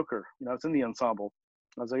was mediocre. You know, it's in the ensemble."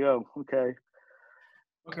 I was like, "Oh, okay."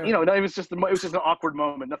 Okay. You know, it was just an awkward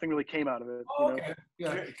moment. Nothing really came out of it. Oh, you know? okay.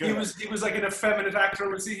 Yeah. He was like an effeminate actor.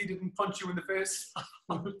 Was he? He didn't punch you in the face.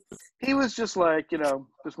 He was just like, you know,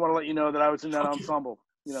 just want to let you know that I was in that ensemble.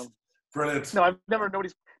 You know. Brilliant. No,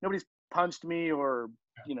 nobody's punched me or,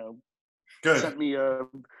 you know, Good. sent me a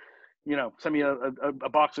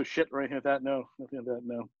box of shit or anything like that. No, nothing like that.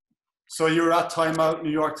 No. So you were at Time Out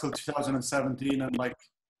New York till 2017, and like,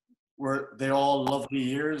 were they all lovely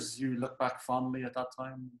years? You look back fondly at that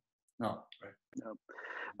time? No. Right.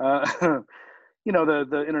 No. You know,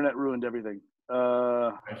 the internet ruined everything.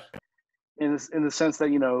 In the sense that,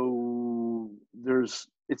 you know,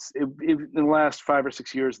 in the last 5 or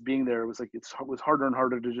 6 years being there, it was like it was harder and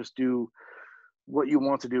harder to just do what you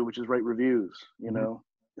want to do, which is write reviews. You know,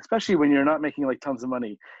 especially when you're not making like tons of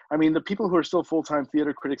money. I mean, the people who are still full-time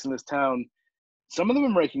theater critics in this town, some of them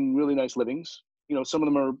are making really nice livings. You know, some of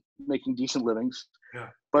them are making decent livings. Yeah.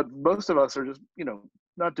 But most of us are just, you know,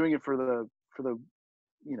 not doing it for the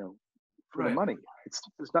you know, for the money.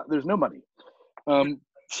 There's no money.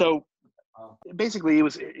 So basically it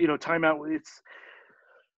was, you know, Time Out. It's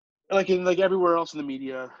like everywhere else in the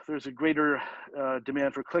media, there's a greater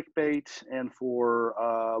demand for clickbait and for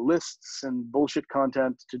lists and bullshit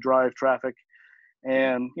content to drive traffic.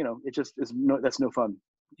 And, you know, it just is that's no fun.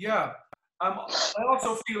 Yeah. I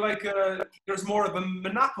also feel like there's more of a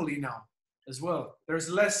monopoly now as well. There's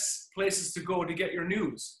less places to go to get your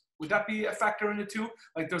news. Would that be a factor in it too?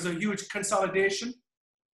 Like there's a huge consolidation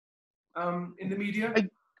in the media?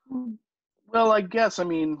 Well, I guess, I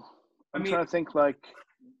mean, I'm trying to think, like,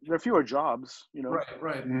 there are fewer jobs, you know.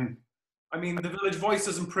 Right. I mean, the Village Voice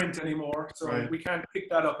doesn't print anymore, so we can't pick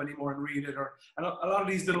that up anymore and read it. And a lot of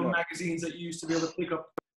these little magazines that you used to be able to pick up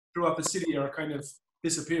throughout the city are kind of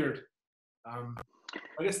disappeared. I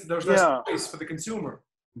guess there's less space for the consumer.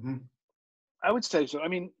 I would say so. I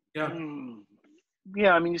mean, I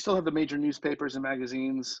mean, you still have the major newspapers and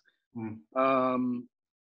magazines. I'm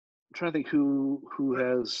trying to think who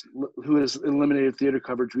has eliminated theater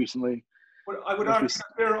coverage recently. But I would argue that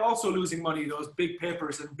they're also losing money, those big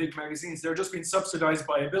papers and big magazines. They're just being subsidized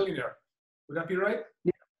by a billionaire. Would that be right?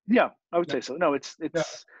 Yeah, I would say so. No, it's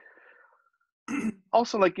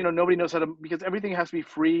also like, you know, nobody knows how to, because everything has to be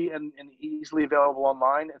free and easily available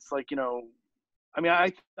online. It's like, you know, I mean,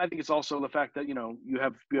 I think it's also the fact that, you know, you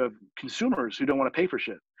have consumers who don't want to pay for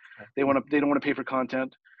shit. They don't want to pay for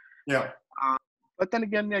content. Yeah. But then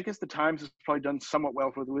again, I guess the Times has probably done somewhat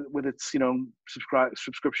well with its, you know,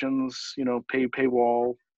 subscriptions, you know,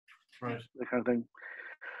 paywall, that kind of thing.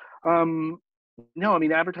 No, I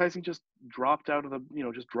mean, advertising just dropped out of the, you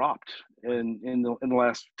know, just dropped in the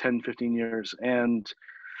last 10, 15 years. And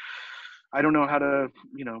I don't know how to,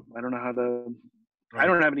 you know, I don't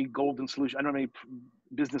have any golden solution. I don't have any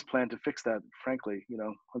business plan to fix that, frankly. You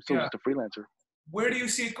know, I'm still just a freelancer. Where do you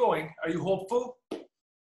see it going? Are you hopeful?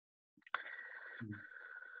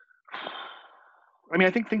 I mean,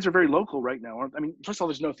 I think things are very local right now. I mean, first of all,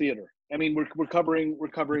 there's no theater. I mean, we're covering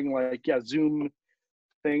like Zoom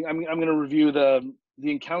thing. I'm going to review the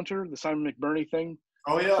Encounter, the Simon McBurney thing.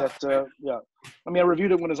 Oh yeah. That yeah. I mean, I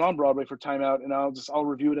reviewed it when it was on Broadway for Time Out, and I'll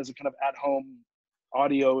review it as a kind of at-home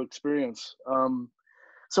audio experience.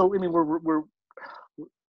 So I mean, we're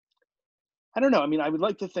I don't know. I mean, I would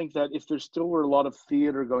like to think that if there still were a lot of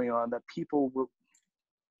theater going on, that people will,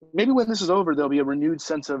 maybe when this is over, there'll be a renewed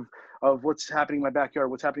sense of what's happening in my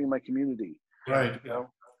backyard, what's happening in my community. Right. You know?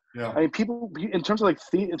 Yeah. I mean, people, in terms of like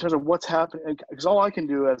in terms of what's happening, because all I can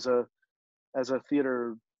do as a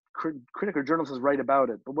theater critic or journalist is write about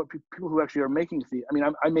it. But what people who actually are making theater, I mean,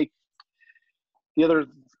 I make, the other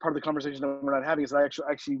part of the conversation that we're not having is I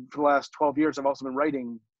actually for the last 12 years I've also been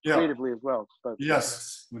writing creatively as well. But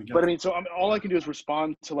yes, but I mean, so all I can do is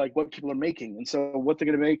respond to like what people are making, and so what they're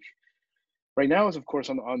going to make right now is of course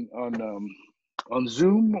on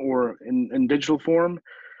Zoom or in digital form.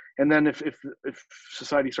 And then if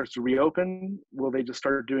society starts to reopen, will they just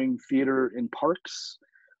start doing theater in parks,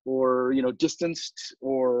 or distanced,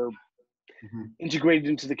 or integrated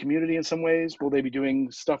into the community in some ways? Will they be doing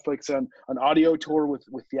stuff like an audio tour with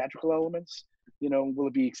theatrical elements? Will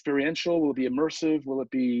it be experiential? Will it be immersive? Will it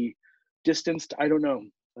be distanced? I don't know.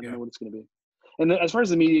 I don't know what it's going to be. And as far as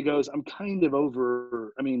the media goes, I'm kind of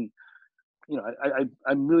over. I mean,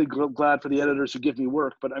 I'm really glad for the editors who give me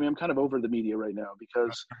work, but I mean, I'm kind of over the media right now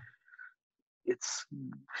because it's.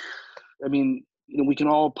 I mean, we can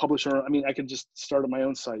all publish our. I mean, I could just start on my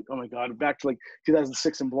own site. Oh my God, back to like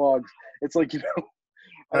 2006 and blogs. It's like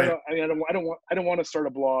I don't want to start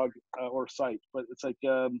a blog or site, but it's like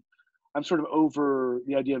I'm sort of over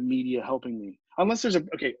the idea of media helping me. Unless there's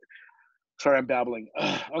sorry, I'm babbling.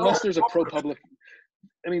 Unless there's a pro-public.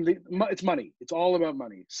 I mean, it's money. It's all about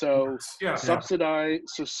money. So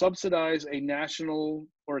subsidize a national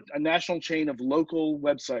chain of local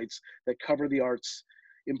websites that cover the arts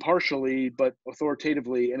impartially but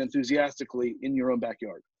authoritatively and enthusiastically in your own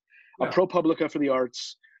backyard. A ProPublica for the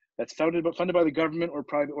arts that's funded by the government or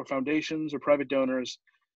private or foundations or private donors.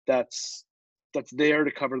 That's there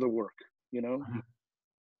to cover the work.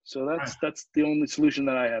 So that's the only solution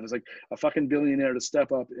that I have is like a fucking billionaire to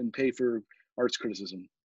step up and pay for arts criticism.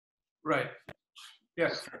 Right.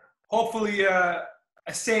 Yes. Hopefully a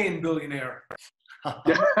sane billionaire.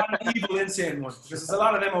 Not an evil, insane one. Because there's a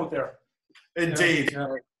lot of them out there. Indeed.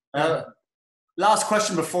 Last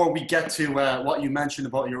question before we get to what you mentioned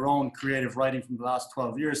about your own creative writing from the last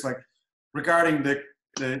 12 years. Like regarding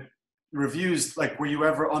the reviews, like were you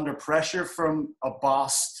ever under pressure from a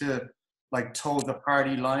boss to like toe the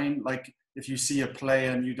party line? Like if you see a play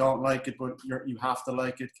and you don't like it, but you have to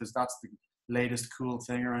like it because that's the latest cool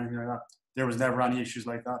thing or anything like that? There was never any issues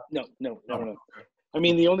like that? No. I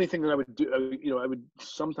mean, the only thing that I would do, I would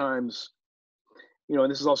sometimes, and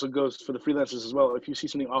this is also goes for the freelancers as well. If you see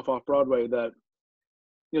something off Broadway that,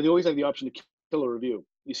 they always have the option to kill a review.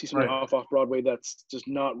 You see something off Broadway that's just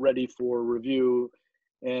not ready for review,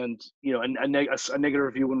 and a negative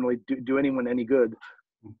review wouldn't really do anyone any good.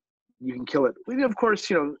 You can kill it. Of course,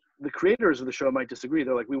 the creators of the show might disagree.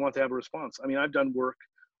 They're like, we want to have a response. I mean, I've done work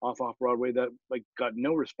off Broadway that like got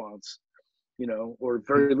no response, or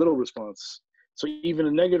very little response. So even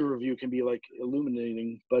a negative review can be like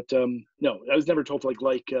illuminating. But no, I was never told to to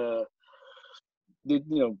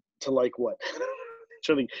like what?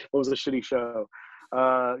 What was a shitty show?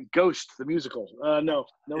 Ghost, the musical. No,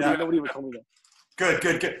 nobody ever told me that.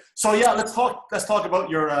 Good. So yeah, let's talk about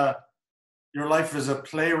your life as a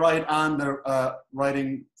playwright and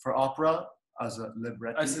writing for opera as a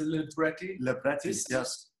librettist.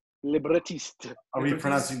 Yes. Librettist. Are we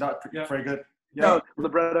pronouncing that very good? Yeah. No,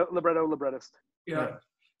 librettist. Yeah.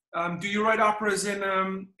 Do you write operas in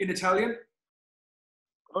Italian?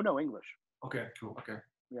 Oh no, English. Okay, cool. Okay.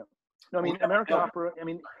 Yeah. No, I mean American opera. I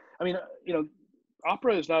mean,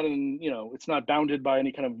 opera is not it's not bounded by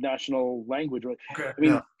any kind of national language. Right? Okay. I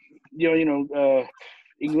mean,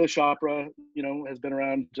 English opera, has been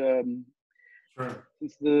around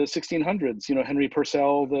since the 1600s. Henry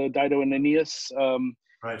Purcell, the Dido and Aeneas.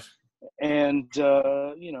 Right. And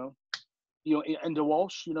Enda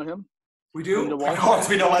Walsh, you know him? We do. Of course,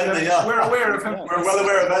 we know Enda. Yeah, we're aware of him. Yeah. We're well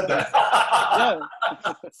aware of Enda. Yeah.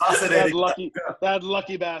 Fascinating. That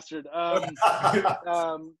lucky bastard.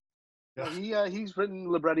 He's written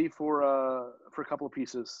libretti for a couple of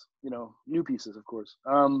pieces. New pieces, of course.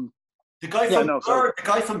 The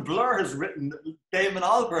guy from Blur has written. Damon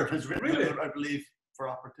Albarn has written, really? I believe, for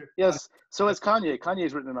opera too. Yes. So has Kanye.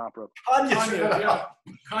 Kanye's written an opera.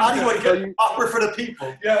 Kanye. Opera for the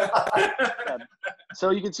people. Yeah.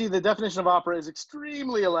 So you can see the definition of opera is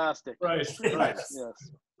extremely elastic. Right. Yes.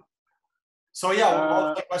 So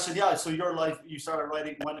my question. Yeah. So your life, you started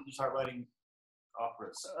writing. When did you start writing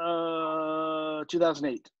operas?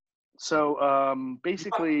 2008. So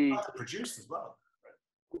basically. Produced as well.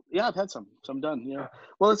 Yeah, I've had some done. Yeah.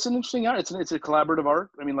 Well, it's an interesting art. It's a collaborative art.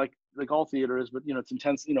 I mean, like all theater is, but it's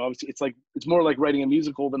intense. Obviously, it's more like writing a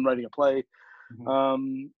musical than writing a play.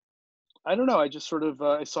 Mhm. I don't know. I just sort of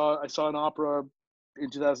I saw an opera in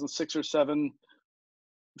 2006 or 7.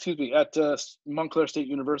 Excuse me, at Montclair State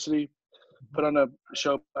University. Put on a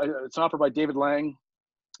show. It's an opera by David Lang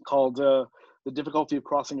called "The Difficulty of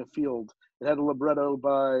Crossing a Field." It had a libretto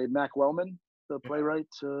by Mac Wellman, the playwright,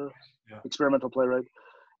 experimental playwright,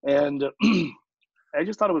 and I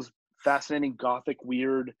just thought it was fascinating, gothic,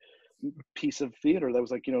 weird piece of theater that was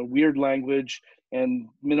like weird language and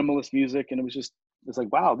minimalist music, and it's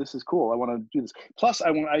like, wow, this is cool. I want to do this. Plus,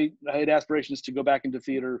 I had aspirations to go back into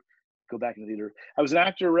theater. I was an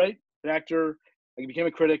actor, right? An actor. I became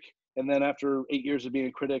a critic, and then after 8 years of being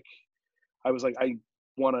a critic, I was like, I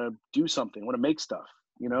want to do something. I want to make stuff,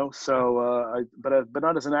 So, but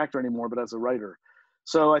not as an actor anymore, but as a writer.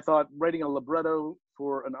 So I thought writing a libretto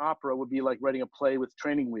for an opera would be like writing a play with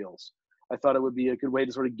training wheels. I thought it would be a good way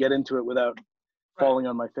to sort of get into it without falling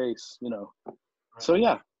on my face, So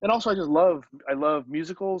yeah, and also I love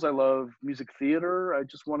musicals. I love music theater. I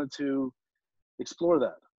just wanted to explore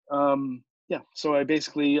that. Yeah, so I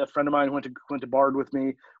basically, a friend of mine who went to Bard with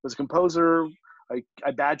me was a composer.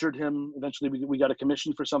 I badgered him. Eventually, we got a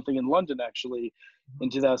commission for something in London, actually, in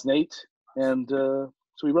 2008, and so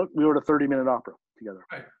we wrote a 30-minute opera together.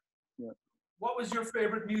 Right. Yeah. What was your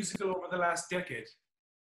favorite musical over the last decade?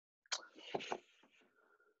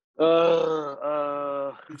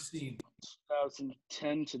 You've seen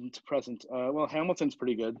 2010 to present. Well, Hamilton's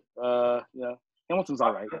pretty good. Yeah, Hamilton's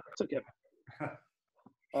all right. It's okay.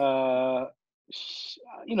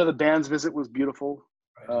 The band's visit was beautiful.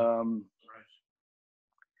 I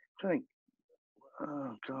think.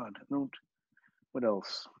 Oh God, what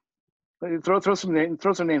else? Throw some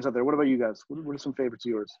names out there. What about you guys? What are some favorites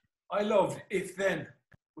of yours? I loved If Then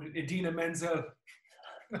with Idina Menzel.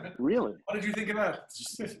 Really? What did you think of that?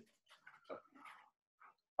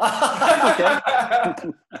 Okay.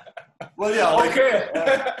 Well, yeah. Okay.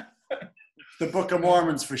 The Book of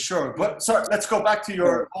Mormons for sure. But sorry, let's go back to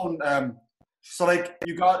your own. So, like,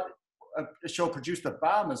 you got a show produced at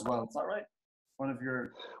BAM as well. Is that right? One of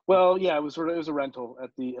your. Well, yeah, it was a rental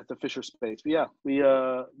at the Fisher Space. But yeah,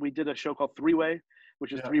 we did a show called Three Way,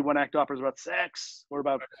 which is 3 one-act operas about sex or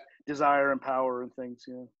about desire and power and things.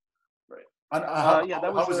 Yeah. Right. And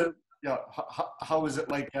how was it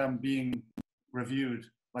like being reviewed,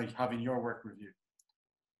 like having your work reviewed?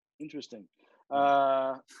 Interesting.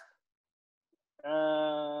 God,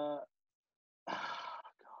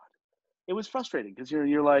 it was frustrating because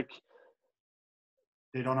you're like,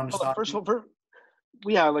 they don't understand. First of all,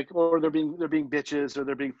 yeah, like, or they're being bitches, or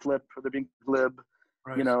they're being flip, or they're being glib,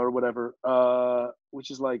 right. Or whatever.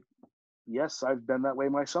 Which is like, yes, I've been that way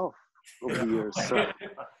myself over the years. So,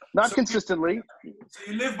 not consistently.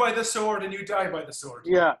 So you live by the sword and you die by the sword.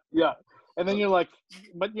 Yeah. And then you're like,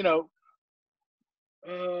 but I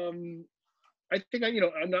think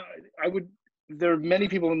there are many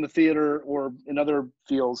people in the theater or in other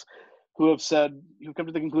fields who've come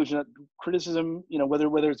to the conclusion that criticism,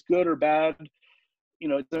 whether it's good or bad,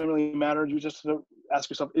 it doesn't really matter. You just ask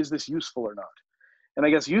yourself, is this useful or not? And I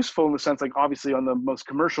guess useful in the sense, like, obviously on the most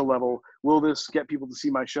commercial level, will this get people to see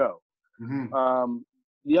my show? Mm-hmm.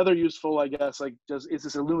 The other useful, I guess, like, is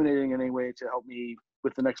this illuminating in any way to help me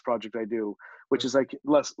with the next project I do, which is like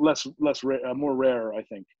more rare, I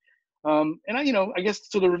think. And I guess,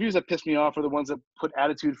 so the reviews that pissed me off are the ones that put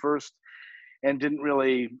attitude first and didn't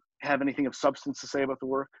really have anything of substance to say about the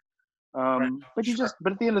work. But at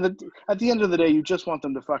the end of the day, you just want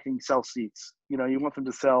them to fucking sell seats. You want them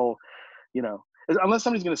to sell, unless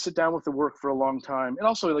somebody's going to sit down with the work for a long time. And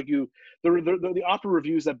also, like, the opera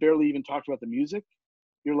reviews that barely even talked about the music,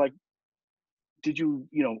 you're like, did you,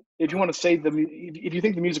 if you want to say if you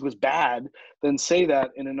think the music was bad, then say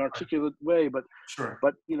that in an articulate way. But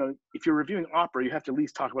if you're reviewing opera, you have to at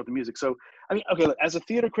least talk about the music. So, I mean, okay, look, as a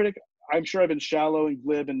theater critic, I'm sure I've been shallow and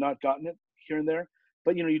glib and not gotten it here and there.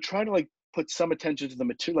 But, you try to, like, put some attention to the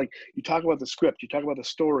material. Like, you talk about the script, you talk about the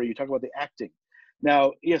story, you talk about the acting.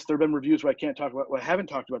 Now, yes, there have been reviews where I haven't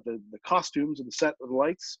talked about the costumes or the set or the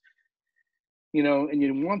lights, and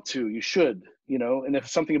you want to, you should, and if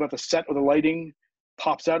something about the set or the lighting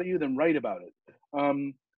pops out at you, then write about it.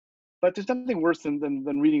 But there's nothing worse than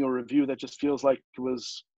reading a review that just feels like it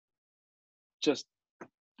was just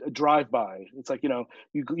a drive-by. It's like,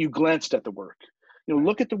 you glanced at the work.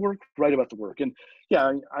 Look at the work, write about the work. And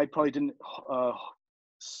yeah, I probably didn't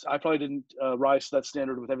rise to that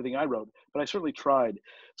standard with everything I wrote, but I certainly tried.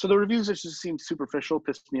 So the reviews that just seemed superficial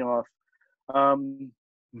pissed me off.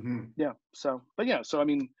 Yeah. So I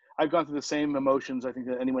mean, I've gone through the same emotions I think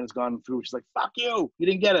that anyone has gone through, which is like, fuck you, you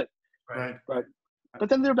didn't get it. Right. But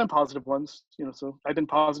then there have been positive ones, so I've been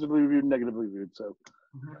positively reviewed, negatively reviewed. So.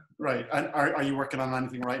 Right. And are you working on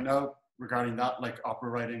anything right now regarding that, like opera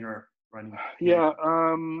writing or writing? Yeah.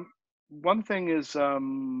 One thing is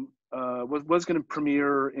was going to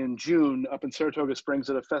premiere in June up in Saratoga Springs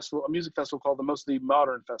at a music festival called the Mostly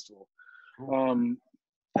Modern Festival. Cool.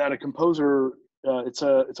 That a composer, it's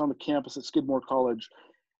on the campus at Skidmore College,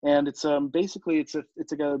 and it's basically it's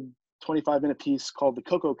like a 25-minute piece called the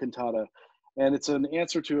Cocoa Cantata, and it's an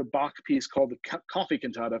answer to a Bach piece called the Coffee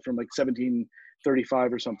Cantata from like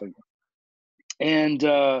 1735 or something, and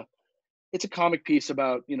it's a comic piece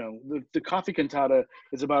about the Coffee Cantata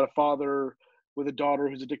is about a father with a daughter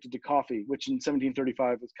who's addicted to coffee, which in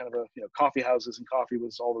 1735 was kind of coffee houses and coffee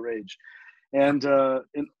was all the rage. And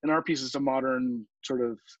in our piece, it's a modern sort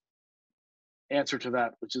of answer to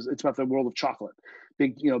that, which is it's about the world of chocolate,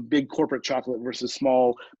 big corporate chocolate versus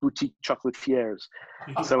small boutique chocolatiers.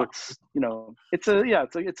 So it's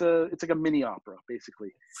like a mini opera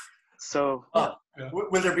basically. So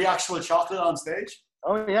will there be actual chocolate on stage?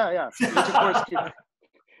 Oh yeah.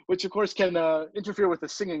 Which of course can interfere with the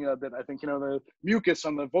singing a bit. I think the mucus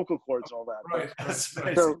on the vocal cords and all that. Right.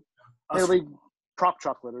 So it'll be prop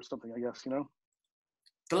chocolate or something, I guess.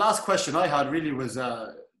 The last question I had really was,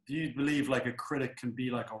 do you believe like a critic can be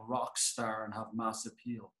like a rock star and have mass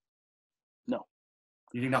appeal? No.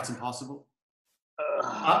 You think that's impossible?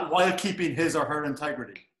 While keeping his or her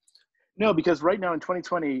integrity? No, because right now in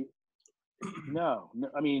 2020, no.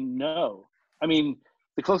 I mean,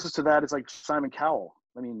 the closest to that is like Simon Cowell.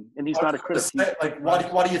 I mean, and he's not a critic.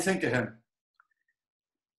 What do you think of him?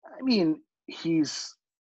 I mean, he's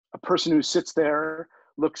a person who sits there,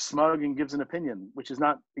 looks smug, and gives an opinion, which is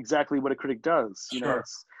not exactly what a critic does.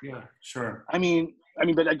 Sure. I mean,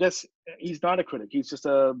 but I guess he's not a critic. He's just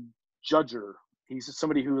a judger. He's just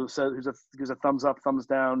somebody who says who's a thumbs up, thumbs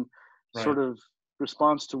down, sort of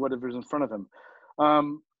response to whatever's in front of him.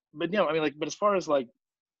 But but as far as like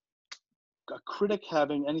a critic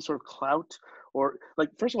having any sort of clout, or like,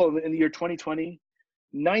 first of all, in the year 2020,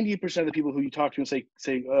 90% of the people who you talk to and say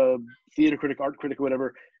theater critic, art critic, or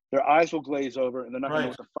whatever, their eyes will glaze over and they're not going to know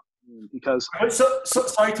what the fuck you mean, because. So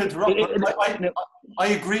sorry to interrupt. I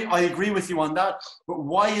agree with you on that. But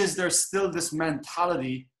why is there still this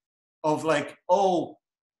mentality of like,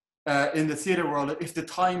 in the theater world, if the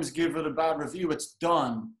Times give it a bad review, it's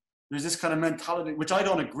done. There's this kind of mentality, which I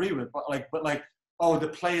don't agree with, but the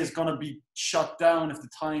play is going to be shut down if the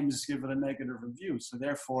Times give it a negative review. So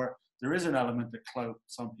therefore, there is an element of clout,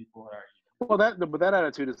 some people argue. Well, that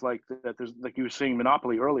attitude is like that. There's, like you were saying,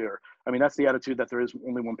 monopoly earlier. I mean, that's the attitude that there is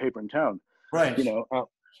only one paper in town. Right.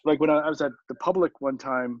 Like when I was at the Public one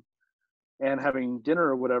time and having dinner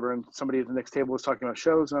or whatever, and somebody at the next table was talking about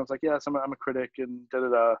shows, and I was like, yes, I'm a critic, and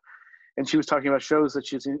da-da-da. And she was talking about shows that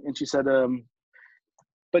she's in, and she said,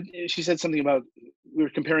 but she said something about, we were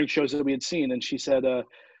comparing shows that we had seen, and she said, I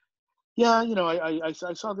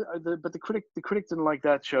saw but the critic didn't like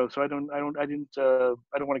that show, so I don't want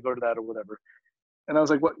to go to that or whatever. And I was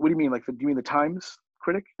like, what do you mean? Like, do you mean the Times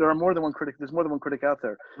critic? There are more than one critic. There's more than one critic out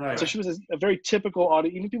there. Right. So she was a very typical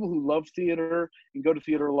audience. Even people who love theater and go to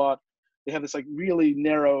theater a lot, they have this like really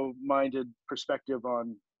narrow-minded perspective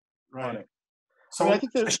on it. So I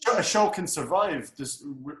think a show can survive this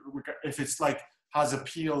if it's like has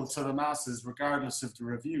appeal to the masses regardless of the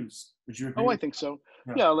reviews. Would you agree? Oh, I think so.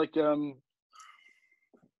 Yeah, like a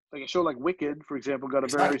show like Wicked, for example, got a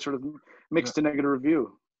very sort of mixed to negative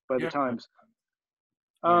review by the Times.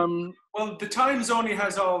 Well, the Times only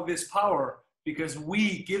has all this power because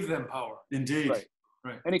we give them power. Indeed.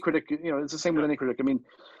 Right. Any critic, it's the same with any critic. I mean,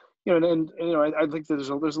 I think there's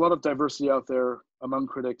a lot of diversity out there among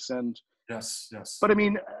critics, and yes. But I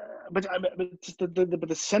mean, but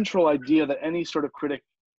the central idea that any sort of critic,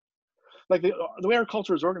 like the way our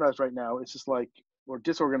culture is organized right now, it's just like, or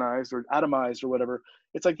disorganized or atomized or whatever.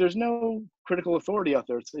 It's like there's no critical authority out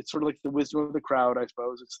there. It's sort of like the wisdom of the crowd, I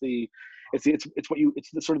suppose. It's the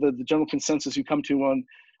sort of the general consensus you come to on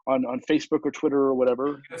Facebook or Twitter or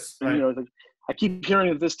whatever. Yes, right. And, like, I keep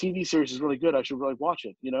hearing that this TV series is really good. I should really watch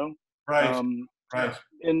it. Right. Right.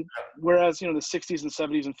 And whereas the 60s and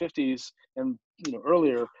 70s and 50s and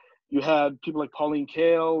earlier, you had people like Pauline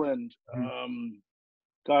Kael and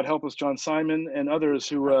God help us, John Simon and others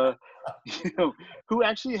who who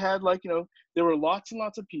actually had there were lots and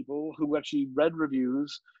lots of people who actually read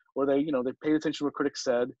reviews, or they paid attention to what critics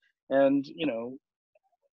said, and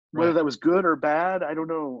whether that was good or bad, I don't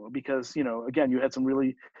know, because again, you had some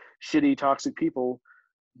really shitty, toxic people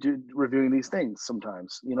reviewing these things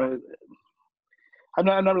sometimes. I'm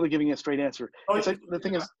not really giving you a straight answer. Oh, It's like, the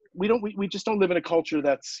thing is, we just don't live in a culture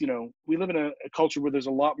that's, we live in a culture where there's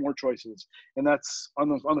a lot more choices, and that's on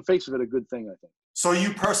the face of it a good thing, I think. So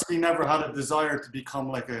you personally never had a desire to become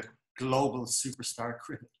like a global superstar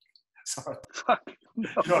critic? Sorry. Fuck.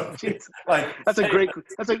 No, Like, that's an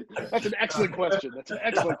excellent question. That's an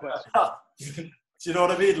excellent question. Do you know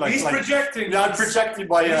what I mean? Like, he's projecting. Yeah, I'm projecting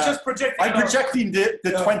by. He's just projecting. I'm projecting the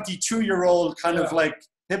 22-year-old kind of like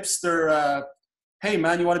hipster. Hey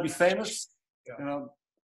man, you want to be famous? Yeah.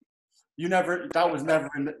 You never. That was never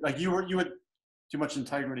in like you had too much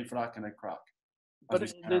integrity for that kind of crap.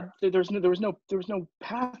 But there was no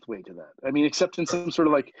pathway to that. I mean, except in some sort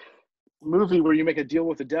of like movie where you make a deal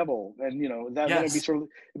with the devil, and that would be it'd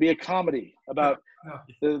be a comedy about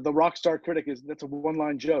the rock star critic. That's a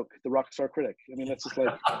one-line joke. The rock star critic. I mean, that's just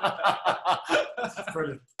like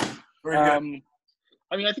brilliant. Very good.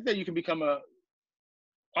 I mean, I think that you can become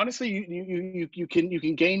honestly, you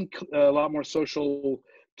can gain a lot more social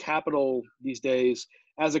capital these days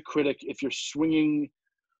as a critic if you're swinging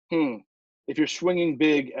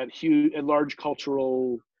big at large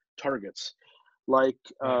cultural targets, like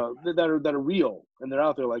that are real and they're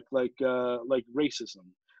out there, like racism,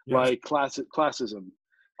 like classism.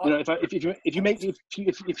 If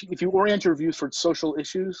you orient your views for social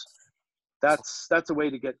issues, that's a way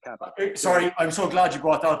to get capital. Sorry, I'm so glad you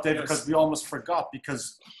brought that up, David, because we almost forgot.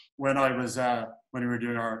 Because when we were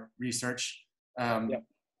doing our research,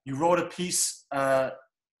 you wrote a piece.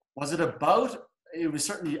 Was it about? It was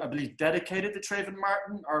certainly, I believe, dedicated to Trayvon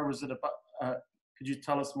Martin, or was it about? Could you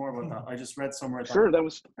tell us more about that? I just read somewhere. Sure, that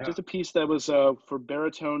was just a piece that was for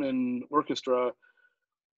baritone and orchestra.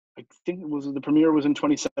 I think the premiere was in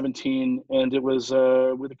 2017, and it was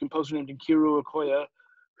with a composer named Nkiru Okoye,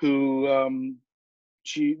 who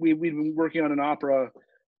we'd been working on an opera,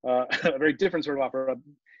 a very different sort of opera,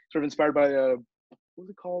 sort of inspired by what was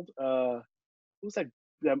it called? What was that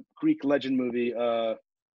Greek legend movie?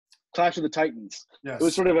 Clash of the Titans. Yes. It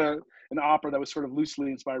was sort of an opera that was sort of loosely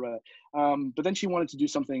inspired by that. But then she wanted to do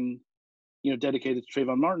something, dedicated to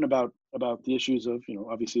Trayvon Martin about the issues of,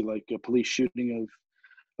 obviously like a police shooting of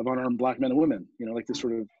unarmed Black men and women, like this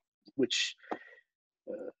sort of, which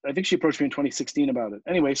I think she approached me in 2016 about it.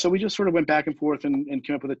 Anyway, so we just sort of went back and forth and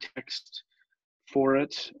came up with a text for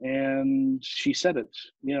it, and she said it.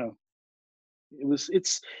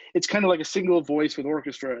 It's kind of like a single voice with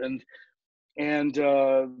orchestra, and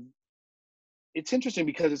it's interesting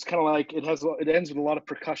because it's kind of like it ends with a lot of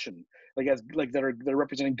percussion, they're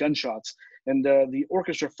representing gunshots, and the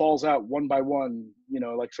orchestra falls out one by one,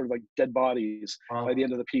 like sort of like dead bodies by the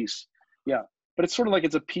end of the piece. Yeah, but it's sort of like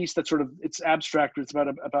it's a piece that's sort of it's abstract. It's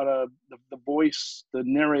about the voice, the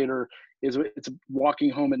narrator it's walking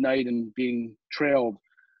home at night and being trailed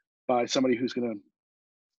by somebody who's gonna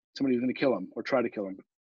kill him or try to kill him.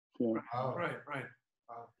 Right.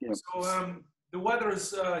 Yeah. So the weather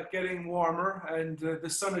is getting warmer and the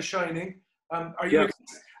sun is shining. Are you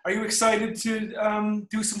excited to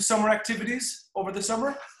do some summer activities over the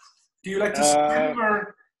summer? Do you like to swim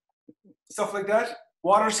or stuff like that?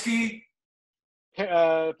 Water ski?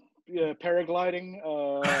 Paragliding.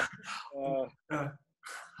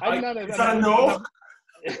 Is that a no?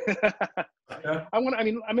 Yeah.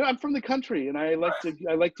 I'm from the country, and I like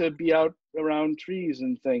to be out around trees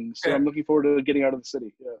and things. So I'm looking forward to getting out of the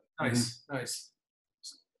city. Yeah. Nice.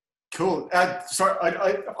 Cool. Sorry,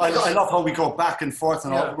 I love how we go back and forth,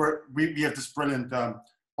 and we have this brilliant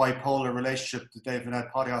bipolar relationship, the Dave and Ed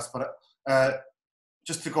podcast. But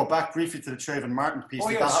just to go back briefly to the Trayvon Martin piece,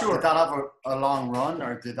 did that have a long run,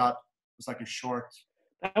 or did that was like a short?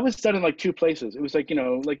 That was done in like two places. It was like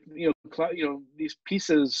these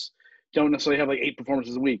pieces don't necessarily have like 8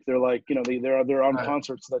 performances a week. They're like they're on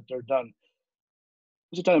concerts that they're done.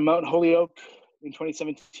 It was done in Mount Holyoke in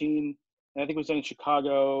 2017, and I think it was done in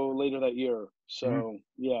Chicago later that year. So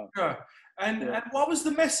And what was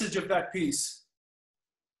the message of that piece?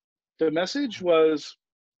 The message was,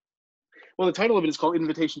 well, the title of it is called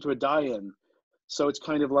 "Invitation to a Die-In," so it's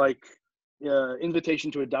kind of like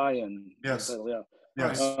 "Invitation to a Die-In." Yes. Title, yeah.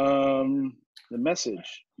 Yes. The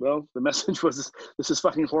message. Well, the message was this is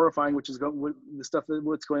fucking horrifying, which is the stuff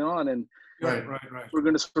what's going on, and right. we're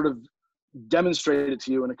going to sort of demonstrate it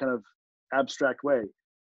to you in a kind of abstract way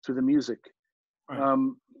through the music.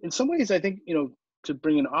 Right. In some ways, I think to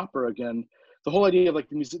bring in opera again, the whole idea of like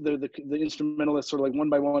the music, the instrumentalists sort of like one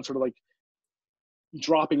by one, sort of like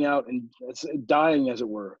dropping out and dying, as it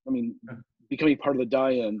were. I mean, becoming part of the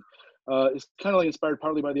die-in. It's kind of like inspired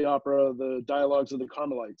partly by the opera, The Dialogues of the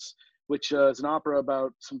Carmelites, which is an opera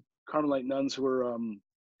about some Carmelite nuns who were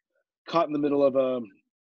caught in the middle of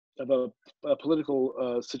a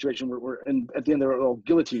political situation and at the end they're all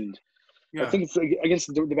guillotined. Yeah. I think it's against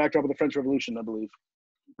the backdrop of the French Revolution, I believe.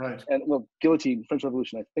 Right. And well, guillotine, French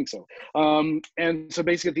Revolution, I think so. And so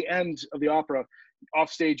basically at the end of the opera,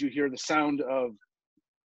 off stage, you hear the sound of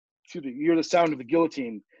the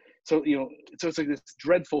guillotine. So, so it's like this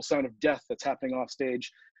dreadful sound of death that's happening off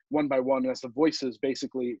stage one by one. And as the voices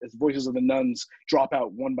of the nuns drop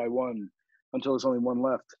out one by one until there's only one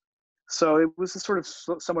left. So it was sort of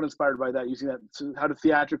somewhat inspired by that, using that to how to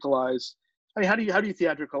theatricalize. I mean, how do you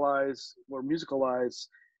theatricalize or musicalize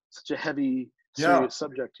such a heavy, serious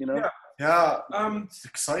subject, Yeah. It's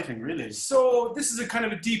exciting, really. So this is a kind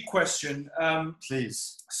of a deep question.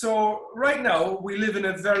 Please. So right now we live in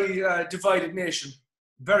a very divided nation,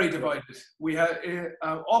 very divided. We have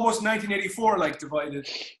almost 1984 like divided,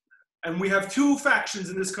 and we have two factions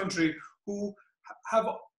in this country who have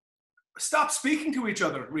stopped speaking to each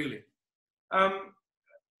other, really.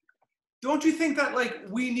 Don't you think that like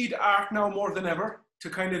we need art now more than ever to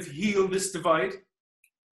kind of heal this divide?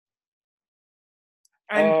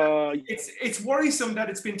 And it's worrisome that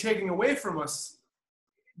it's been taken away from us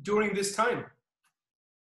during this time.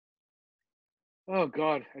 Oh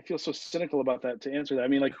God, I feel so cynical about that to answer that. I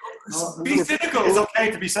mean, like, be cynical. It's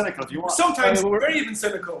okay to be cynical if you want. Sometimes very even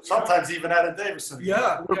cynical. Sometimes even Adam Davison.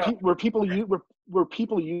 Yeah. Were people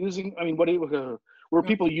using? I mean, were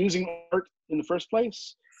people using art in the first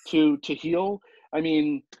place to heal? I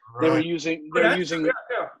mean, they were using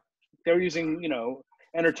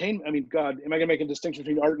entertainment. I mean, God, am I going to make a distinction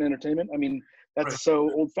between art and entertainment? I mean, that's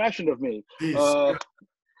so old-fashioned of me. But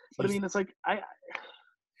I mean, it's like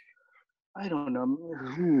I don't know.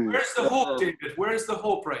 Where's the hope, David? Where's the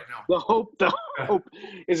hope right now? The hope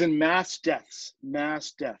is in mass deaths.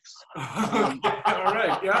 Mass deaths. All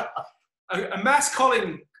right, yeah. A mass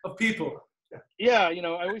culling of people. Yeah, I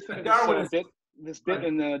always think of this bit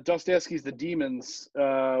in Dostoevsky's The Demons,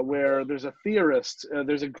 where there's a theorist,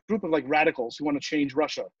 there's a group of like radicals who want to change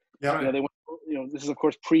Russia. Yeah. They want, this is of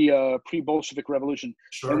course pre-Bolshevik revolution.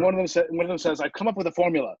 Sure. And one of them says, I've come up with a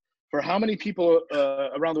formula for how many people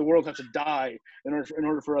around the world have to die in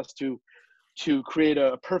order for us to create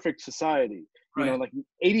a perfect society. Right. Like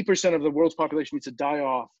 80% of the world's population needs to die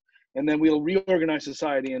off, and then we'll reorganize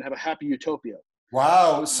society and have a happy utopia.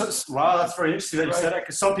 Wow, that's very interesting that you said that,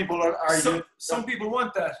 because some people are arguing. Some people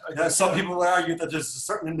want that. Some people will argue that there's a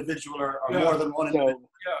certain individual or more than one individual.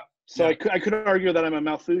 So I could argue that I'm a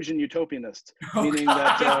Malthusian utopianist, meaning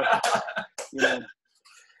that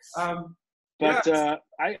But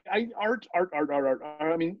art.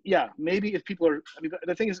 I mean, yeah, maybe if people are. I mean,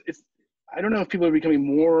 the thing is, I don't know if people are becoming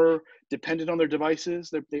more dependent on their devices.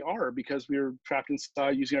 They are, because we're trapped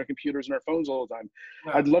inside using our computers and our phones all the time.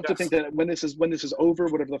 Yeah, I'd love to think that when this is over,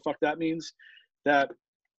 whatever the fuck that means, that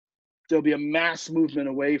there'll be a mass movement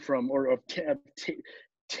away from of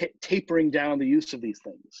tapering down the use of these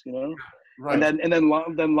things. Right. And then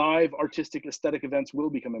live artistic aesthetic events will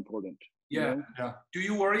become important. Yeah. Yeah. Do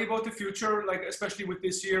you worry about the future, like especially with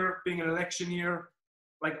this year being an election year?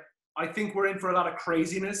 Like, I think we're in for a lot of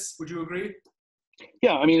craziness. Would you agree?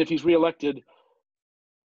 Yeah, I mean, if he's reelected,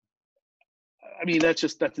 I mean that's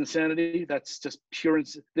insanity. That's just pure.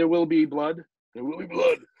 There will be blood. There will be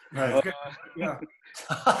blood. Right. Yeah.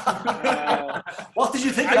 What did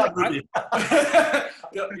you think of that movie?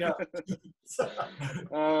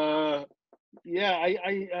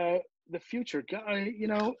 The future, I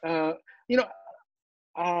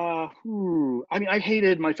mean, I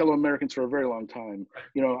hated my fellow Americans for a very long time.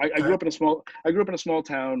 I grew up in a small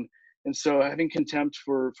town, and so having contempt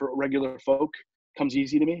for regular folk comes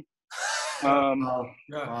easy to me.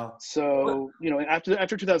 So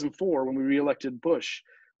after 2004, when we reelected Bush,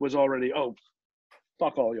 was already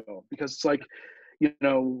fuck all y'all, because it's like,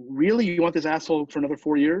 really, you want this asshole for another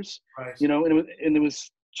 4 years? Right. And it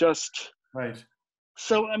was just right.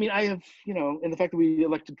 So, I mean, I have, and the fact that we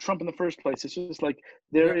elected Trump in the first place, it's just like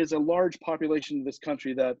there is a large population in this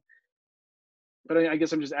country that, but I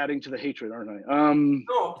guess I'm just adding to the hatred, aren't I?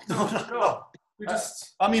 No.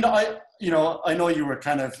 I mean, I know you were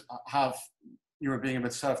kind of you were being a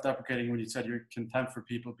bit self-deprecating when you said your contempt for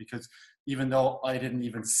people, because even though I didn't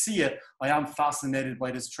even see it, I am fascinated by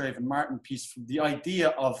this Trayvon Martin piece. From the idea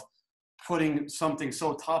of putting something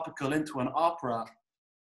so topical into an opera,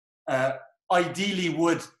 ideally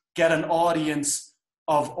would get an audience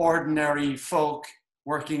of ordinary folk,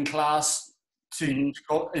 working class, to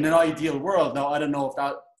go in an ideal world. Now, I don't know if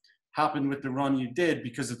that happened with the run you did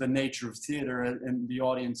because of the nature of theater and the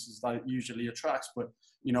audiences that it usually attracts, but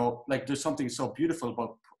like there's something so beautiful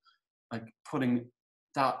about like putting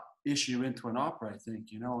that issue into an opera, I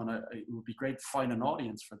think, and it would be great to find an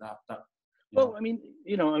audience for that Well, I mean,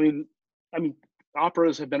 I mean,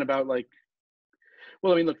 operas have been about like,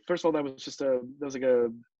 well, I mean, look, first of all, that was like a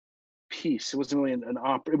piece. It wasn't really an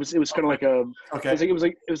opera. It was kind of like a, it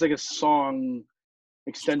was like a song,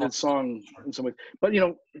 extended song in some ways. But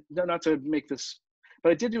not to make this,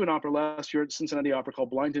 but I did do an opera last year at Cincinnati Opera called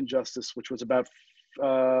Blind Injustice, which was about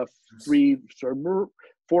 4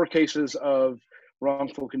 cases of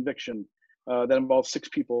wrongful conviction that involved 6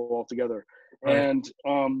 people altogether. Right. And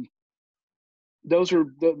those were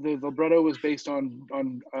the libretto was based on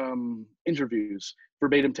interviews,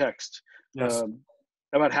 verbatim text. Yes.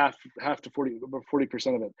 About half to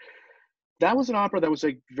 40% of it. That was an opera that was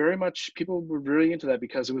like very much, people were really into that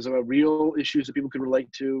because it was about real issues that people could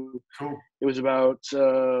relate to. Cool. It was about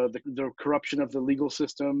the corruption of the legal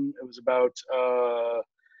system. It was about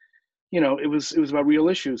it was about real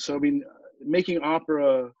issues. So I mean, making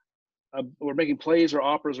opera or making plays or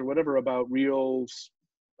operas or whatever about real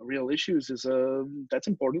issues is that's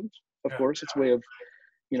important. Of course, it's a way of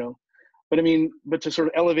But I mean, but to sort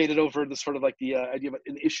of elevate it over the sort of like the idea of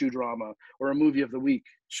an issue drama or a movie of the week.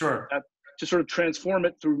 Sure. To sort of transform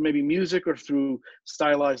it through maybe music or through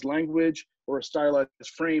stylized language or a stylized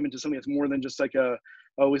frame into something that's more than just like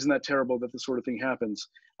isn't that terrible that this sort of thing happens?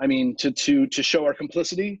 I mean, to show our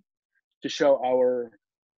complicity, to show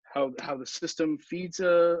how the system feeds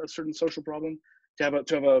a certain social problem, to have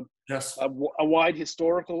a wide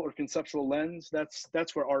historical or conceptual lens.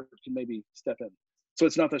 That's where art can maybe step in. So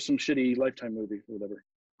it's not just some shitty Lifetime movie or whatever.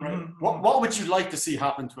 Right. What would you like to see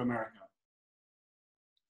happen to America?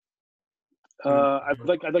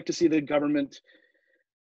 I'd like to see the government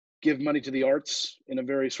give money to the arts in a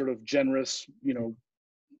very sort of generous,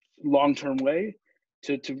 long-term way.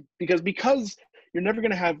 Because you're never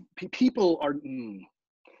going to have people are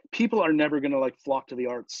never going to like flock to the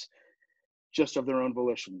arts just of their own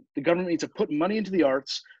volition. The government needs to put money into the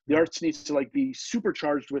arts. The arts needs to like be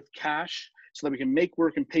supercharged with cash so that we can make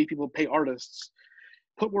work and pay artists,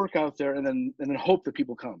 put work out there, and then hope that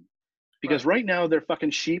people come. Because right now they're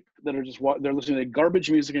fucking sheep that are just they're listening to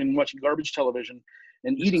garbage music and watching garbage television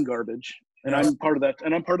and eating garbage. And I'm part of that.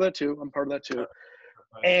 And I'm part of that too.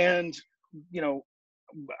 And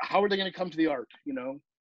how are they going to come to the art?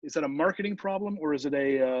 Is that a marketing problem or is it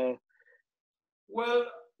a? Well,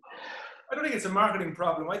 I don't think it's a marketing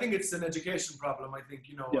problem. I think it's an education problem. I think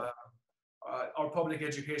our public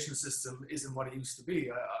education system isn't what it used to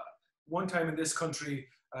be. One time in this country,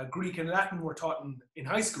 Greek and Latin were taught in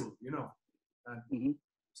high school, and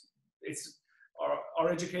it's our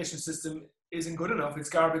education system isn't good enough. It's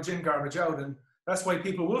garbage in, garbage out, and that's why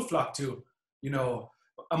people will flock to,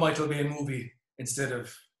 a Michael Bay movie instead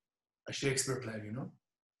of a Shakespeare play,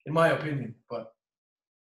 in my opinion. But,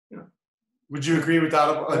 Would you agree with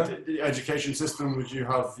that? The education system? Would you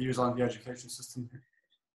have views on the education system?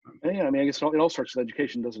 Yeah, I mean, I guess it all starts with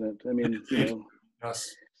education, doesn't it? I mean,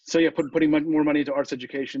 Yes. So yeah, putting more money into arts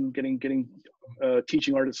education, getting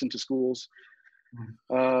teaching artists into schools.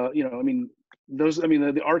 I mean,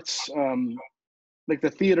 the arts, like the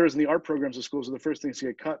theaters and the art programs of schools are the first things to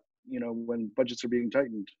get cut. When budgets are being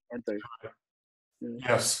tightened, aren't they?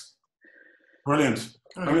 Yes. Brilliant.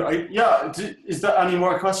 I mean, is there any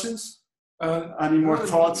more questions? Any more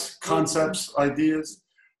thoughts, concepts, ideas?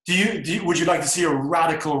 Would you like to see a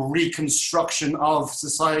radical reconstruction of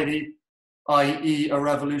society, i.e. a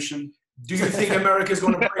revolution? Do you think America is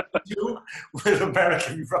going to break into with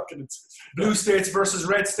America rocking it? Blue states versus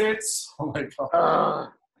red states? Oh my God.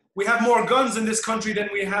 We have more guns in this country than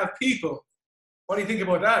we have people. What do you think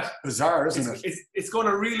about that? Bizarre, isn't it? It's going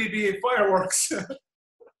to really be fireworks.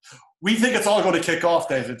 We think it's all going to kick off,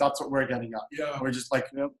 David. That's what we're getting at. Yeah. We're just like,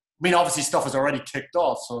 I mean, obviously stuff has already kicked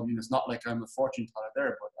off, so I mean, it's not like I'm a fortune teller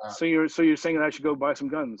there. But so you're saying that I should go buy some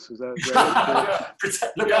guns? Is that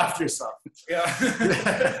right? Look after yourself. Yeah.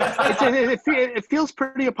 It feels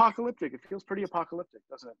pretty apocalyptic. It feels pretty apocalyptic,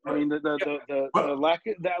 doesn't it? I mean, the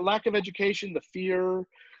lack of education, the fear,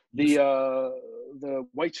 the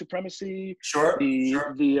white supremacy, the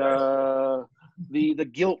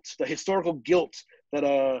guilt, the historical guilt that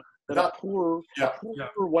a poor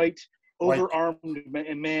white overarmed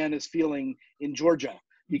man is feeling in Georgia,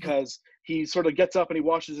 because he sort of gets up and he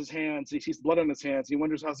washes his hands, he sees blood on his hands, he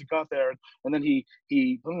wonders how's it got there, and then he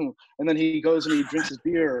goes and he drinks his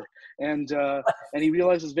beer, and he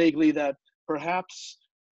realizes vaguely that perhaps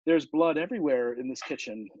there's blood everywhere in this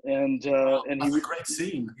kitchen, and that's a great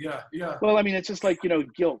scene. Yeah. Well, I mean, it's just like,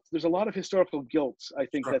 guilt. There's a lot of historical guilt, I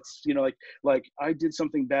think. Sure. That's like I did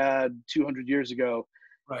something bad 200 years ago,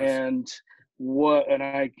 right. and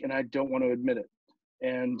I don't want to admit it,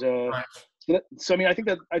 and right. so I mean, I think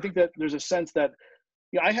that there's a sense that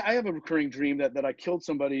Yeah, I have a recurring dream that I killed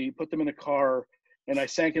somebody, put them in a car, and I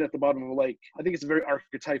sank it at the bottom of a lake. I think it's a very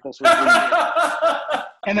archetypal sort of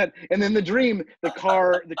dream. And then the dream, the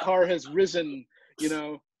car has risen, you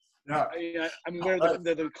know. Yeah. I mean, where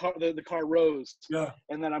the car rose. Yeah.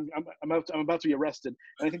 And then I'm about to be arrested.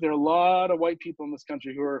 And I think there are a lot of white people in this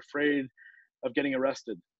country who are afraid of getting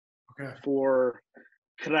arrested. Okay. For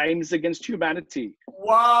crimes against humanity.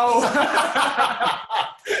 Wow.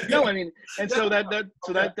 No, I mean, and so that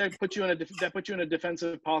puts you in a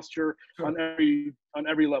defensive posture on every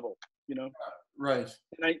level, you know. Right.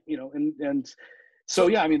 And so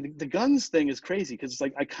yeah, I mean, the guns thing is crazy because it's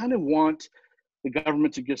like I kind of want the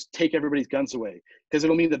government to just take everybody's guns away because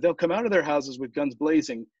it'll mean that they'll come out of their houses with guns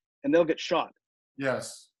blazing and they'll get shot.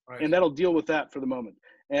 Yes. Right. And that'll deal with that for the moment.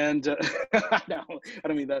 And no, I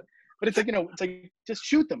don't mean that. But it's like, you know, it's like, just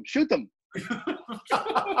shoot them.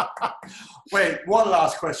 Wait, one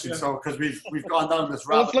last question. Yeah. So, because we've gone down this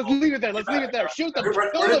route. Let's leave it there. Shoot them.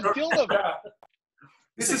 Kill them. Yeah.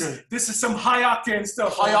 This is some high octane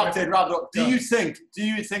stuff. High octane rabbit. Do you think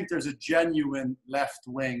there's a genuine left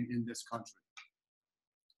wing in this country?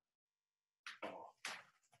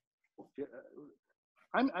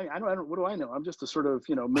 I don't. What do I know? I'm just a sort of,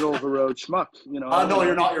 you know, middle of the road schmuck. You know. No,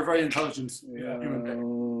 you're not. You're very intelligent human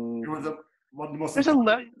being. You're one of the most. There's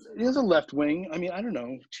a left wing. I mean, I don't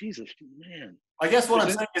know. Jesus, man. I guess what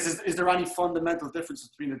I'm saying is there any fundamental difference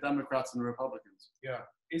between the Democrats and the Republicans? Yeah.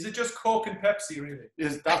 Is it just Coke and Pepsi, really?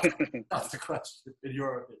 That's the question in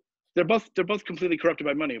your opinion? They're both completely corrupted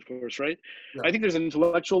by money, of course, right? Yeah. I think there's an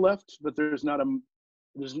intellectual left, but there's not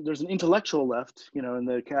there's an intellectual left, you know, in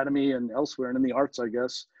the academy and elsewhere, and in the arts, I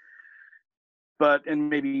guess. But and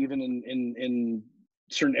maybe even in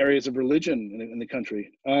certain areas of religion in the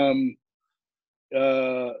country.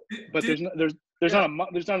 But there's not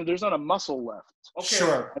a muscle left. Okay.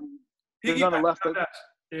 Sure. There's not a left.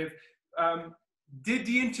 Dave, did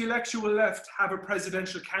the intellectual left have a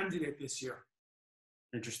presidential candidate this year?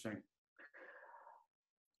 Interesting.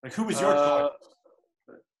 Like, who was your choice?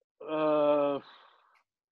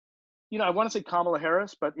 You know, I want to say Kamala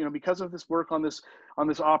Harris, but you know, because of this work on this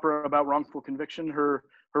opera about wrongful conviction, her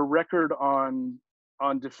record on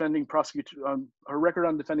defending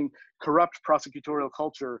corrupt prosecutorial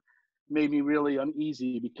culture made me really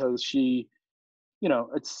uneasy because she, you know,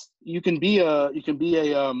 you can be a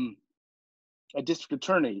district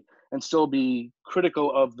attorney and still be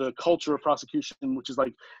critical of the culture of prosecution, which is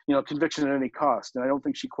like, you know, conviction at any cost. And I don't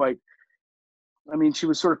think she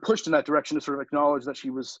was sort of pushed in that direction to sort of acknowledge that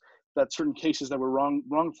certain cases that were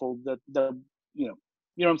wrongful that you know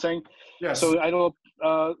what I'm saying? Yes. So I don't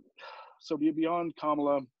so beyond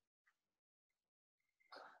Kamala,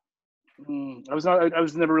 I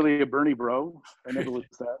was never really a Bernie bro. I never was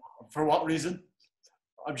that. For what reason?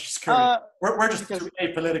 I'm just curious. We're just two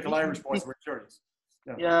apolitical Irish boys. We're curious.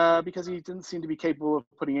 Yeah, because he didn't seem to be capable of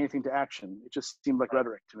putting anything to action. It just seemed like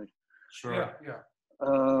rhetoric to me. Sure. Yeah.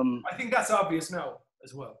 I think that's obvious now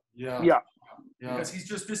as well. Yeah. Because he's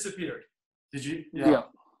just disappeared. Did you? Yeah.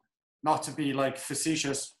 Not to be like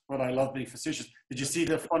facetious, but I love being facetious. Did you see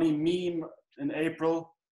the funny meme in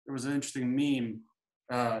April? There was an interesting meme,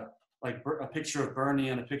 like a picture of Bernie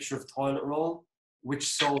and a picture of toilet roll, which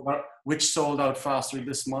sold out faster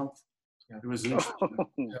this month. Yeah. It was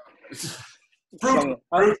interesting. Brutal.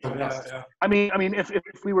 Yeah. I mean, if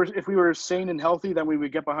we were sane and healthy, then we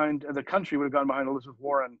would get behind. The country would have gone behind Elizabeth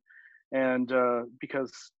Warren, and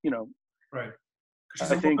because you know, right.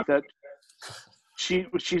 I think that she's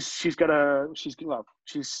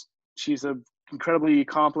a incredibly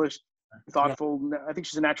accomplished, thoughtful. I think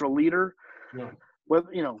she's a natural leader. Yeah. Well,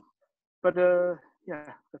 you know, but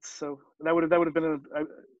yeah, that's so that would have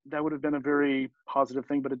been a very positive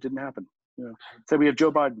thing, but it didn't happen. You know, so we have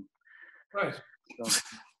Joe Biden. Right. So,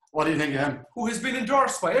 what do you think of him? Who has been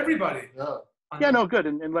endorsed by everybody. Yeah, no, good.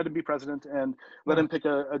 And let him be president and let him pick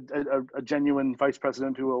a genuine vice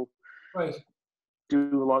president who will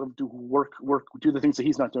do a lot of do the things that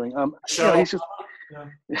he's not doing.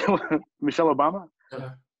 Michelle Obama.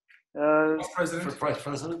 Yeah. Vice president. For vice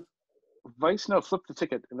president? Vice? No, flip the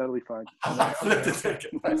ticket and that'll be fine. Flip the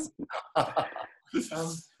ticket. Nice.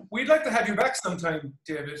 We'd like to have you back sometime,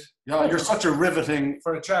 David. Yeah, you're such a riveting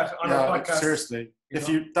for a chat on our podcast. Seriously, if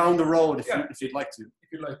you down the road, if you'd like to.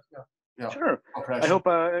 If you'd like, yeah. Sure. I hope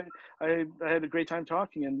I had a great time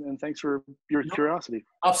talking, and thanks for your curiosity.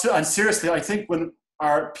 Absolutely, and seriously, I think when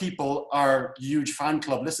our huge fan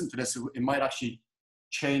club listen to this, it might actually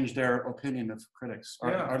change their opinion of critics,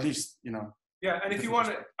 or at least, you know. Yeah, and if you want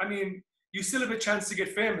to, I mean, you still have a chance to get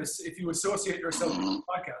famous if you associate yourself with the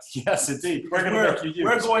podcast. Yes, indeed. We're going to make you use.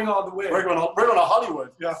 We're going all the way. We're going to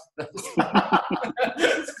Hollywood. Yeah.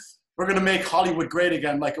 We're going to make Hollywood great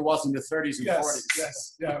again like it was in the 30s and 40s.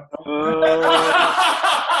 Yes, yeah.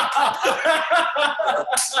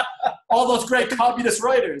 All those great communist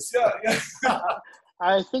writers. Yeah, yeah.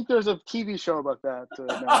 I think there's a TV show about that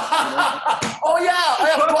now. Oh, yeah. I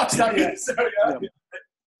haven't watched that yet. So, yeah.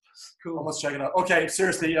 Cool. I must check it out. Okay,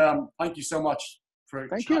 seriously, thank you so much for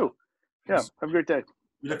Thank you. Yeah, have a great day.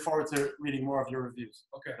 We look forward to reading more of your reviews.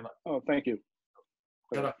 Okay. Oh, thank you.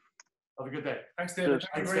 Good luck. Have a good day. Thanks, David.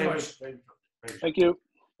 Thank you very much. Thank you.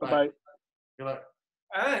 Bye-bye. Good luck.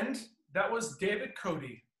 And that was David Cote.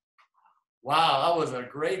 Wow, that was a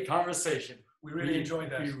great conversation. We really enjoyed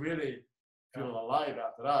that. We really feel alive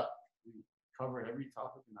after that. We covered every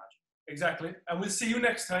topic imaginable. Exactly. And we'll see you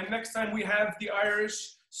next time. Next time we have the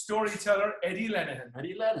Irish storyteller Eddie Lenihan.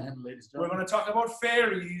 Eddie Lenihan, ladies and We're gentlemen. going to talk about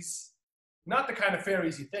fairies. Not the kind of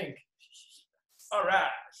fairies you think. All right.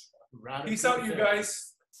 Peace out, you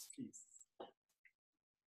guys. Peace.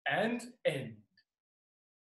 And end.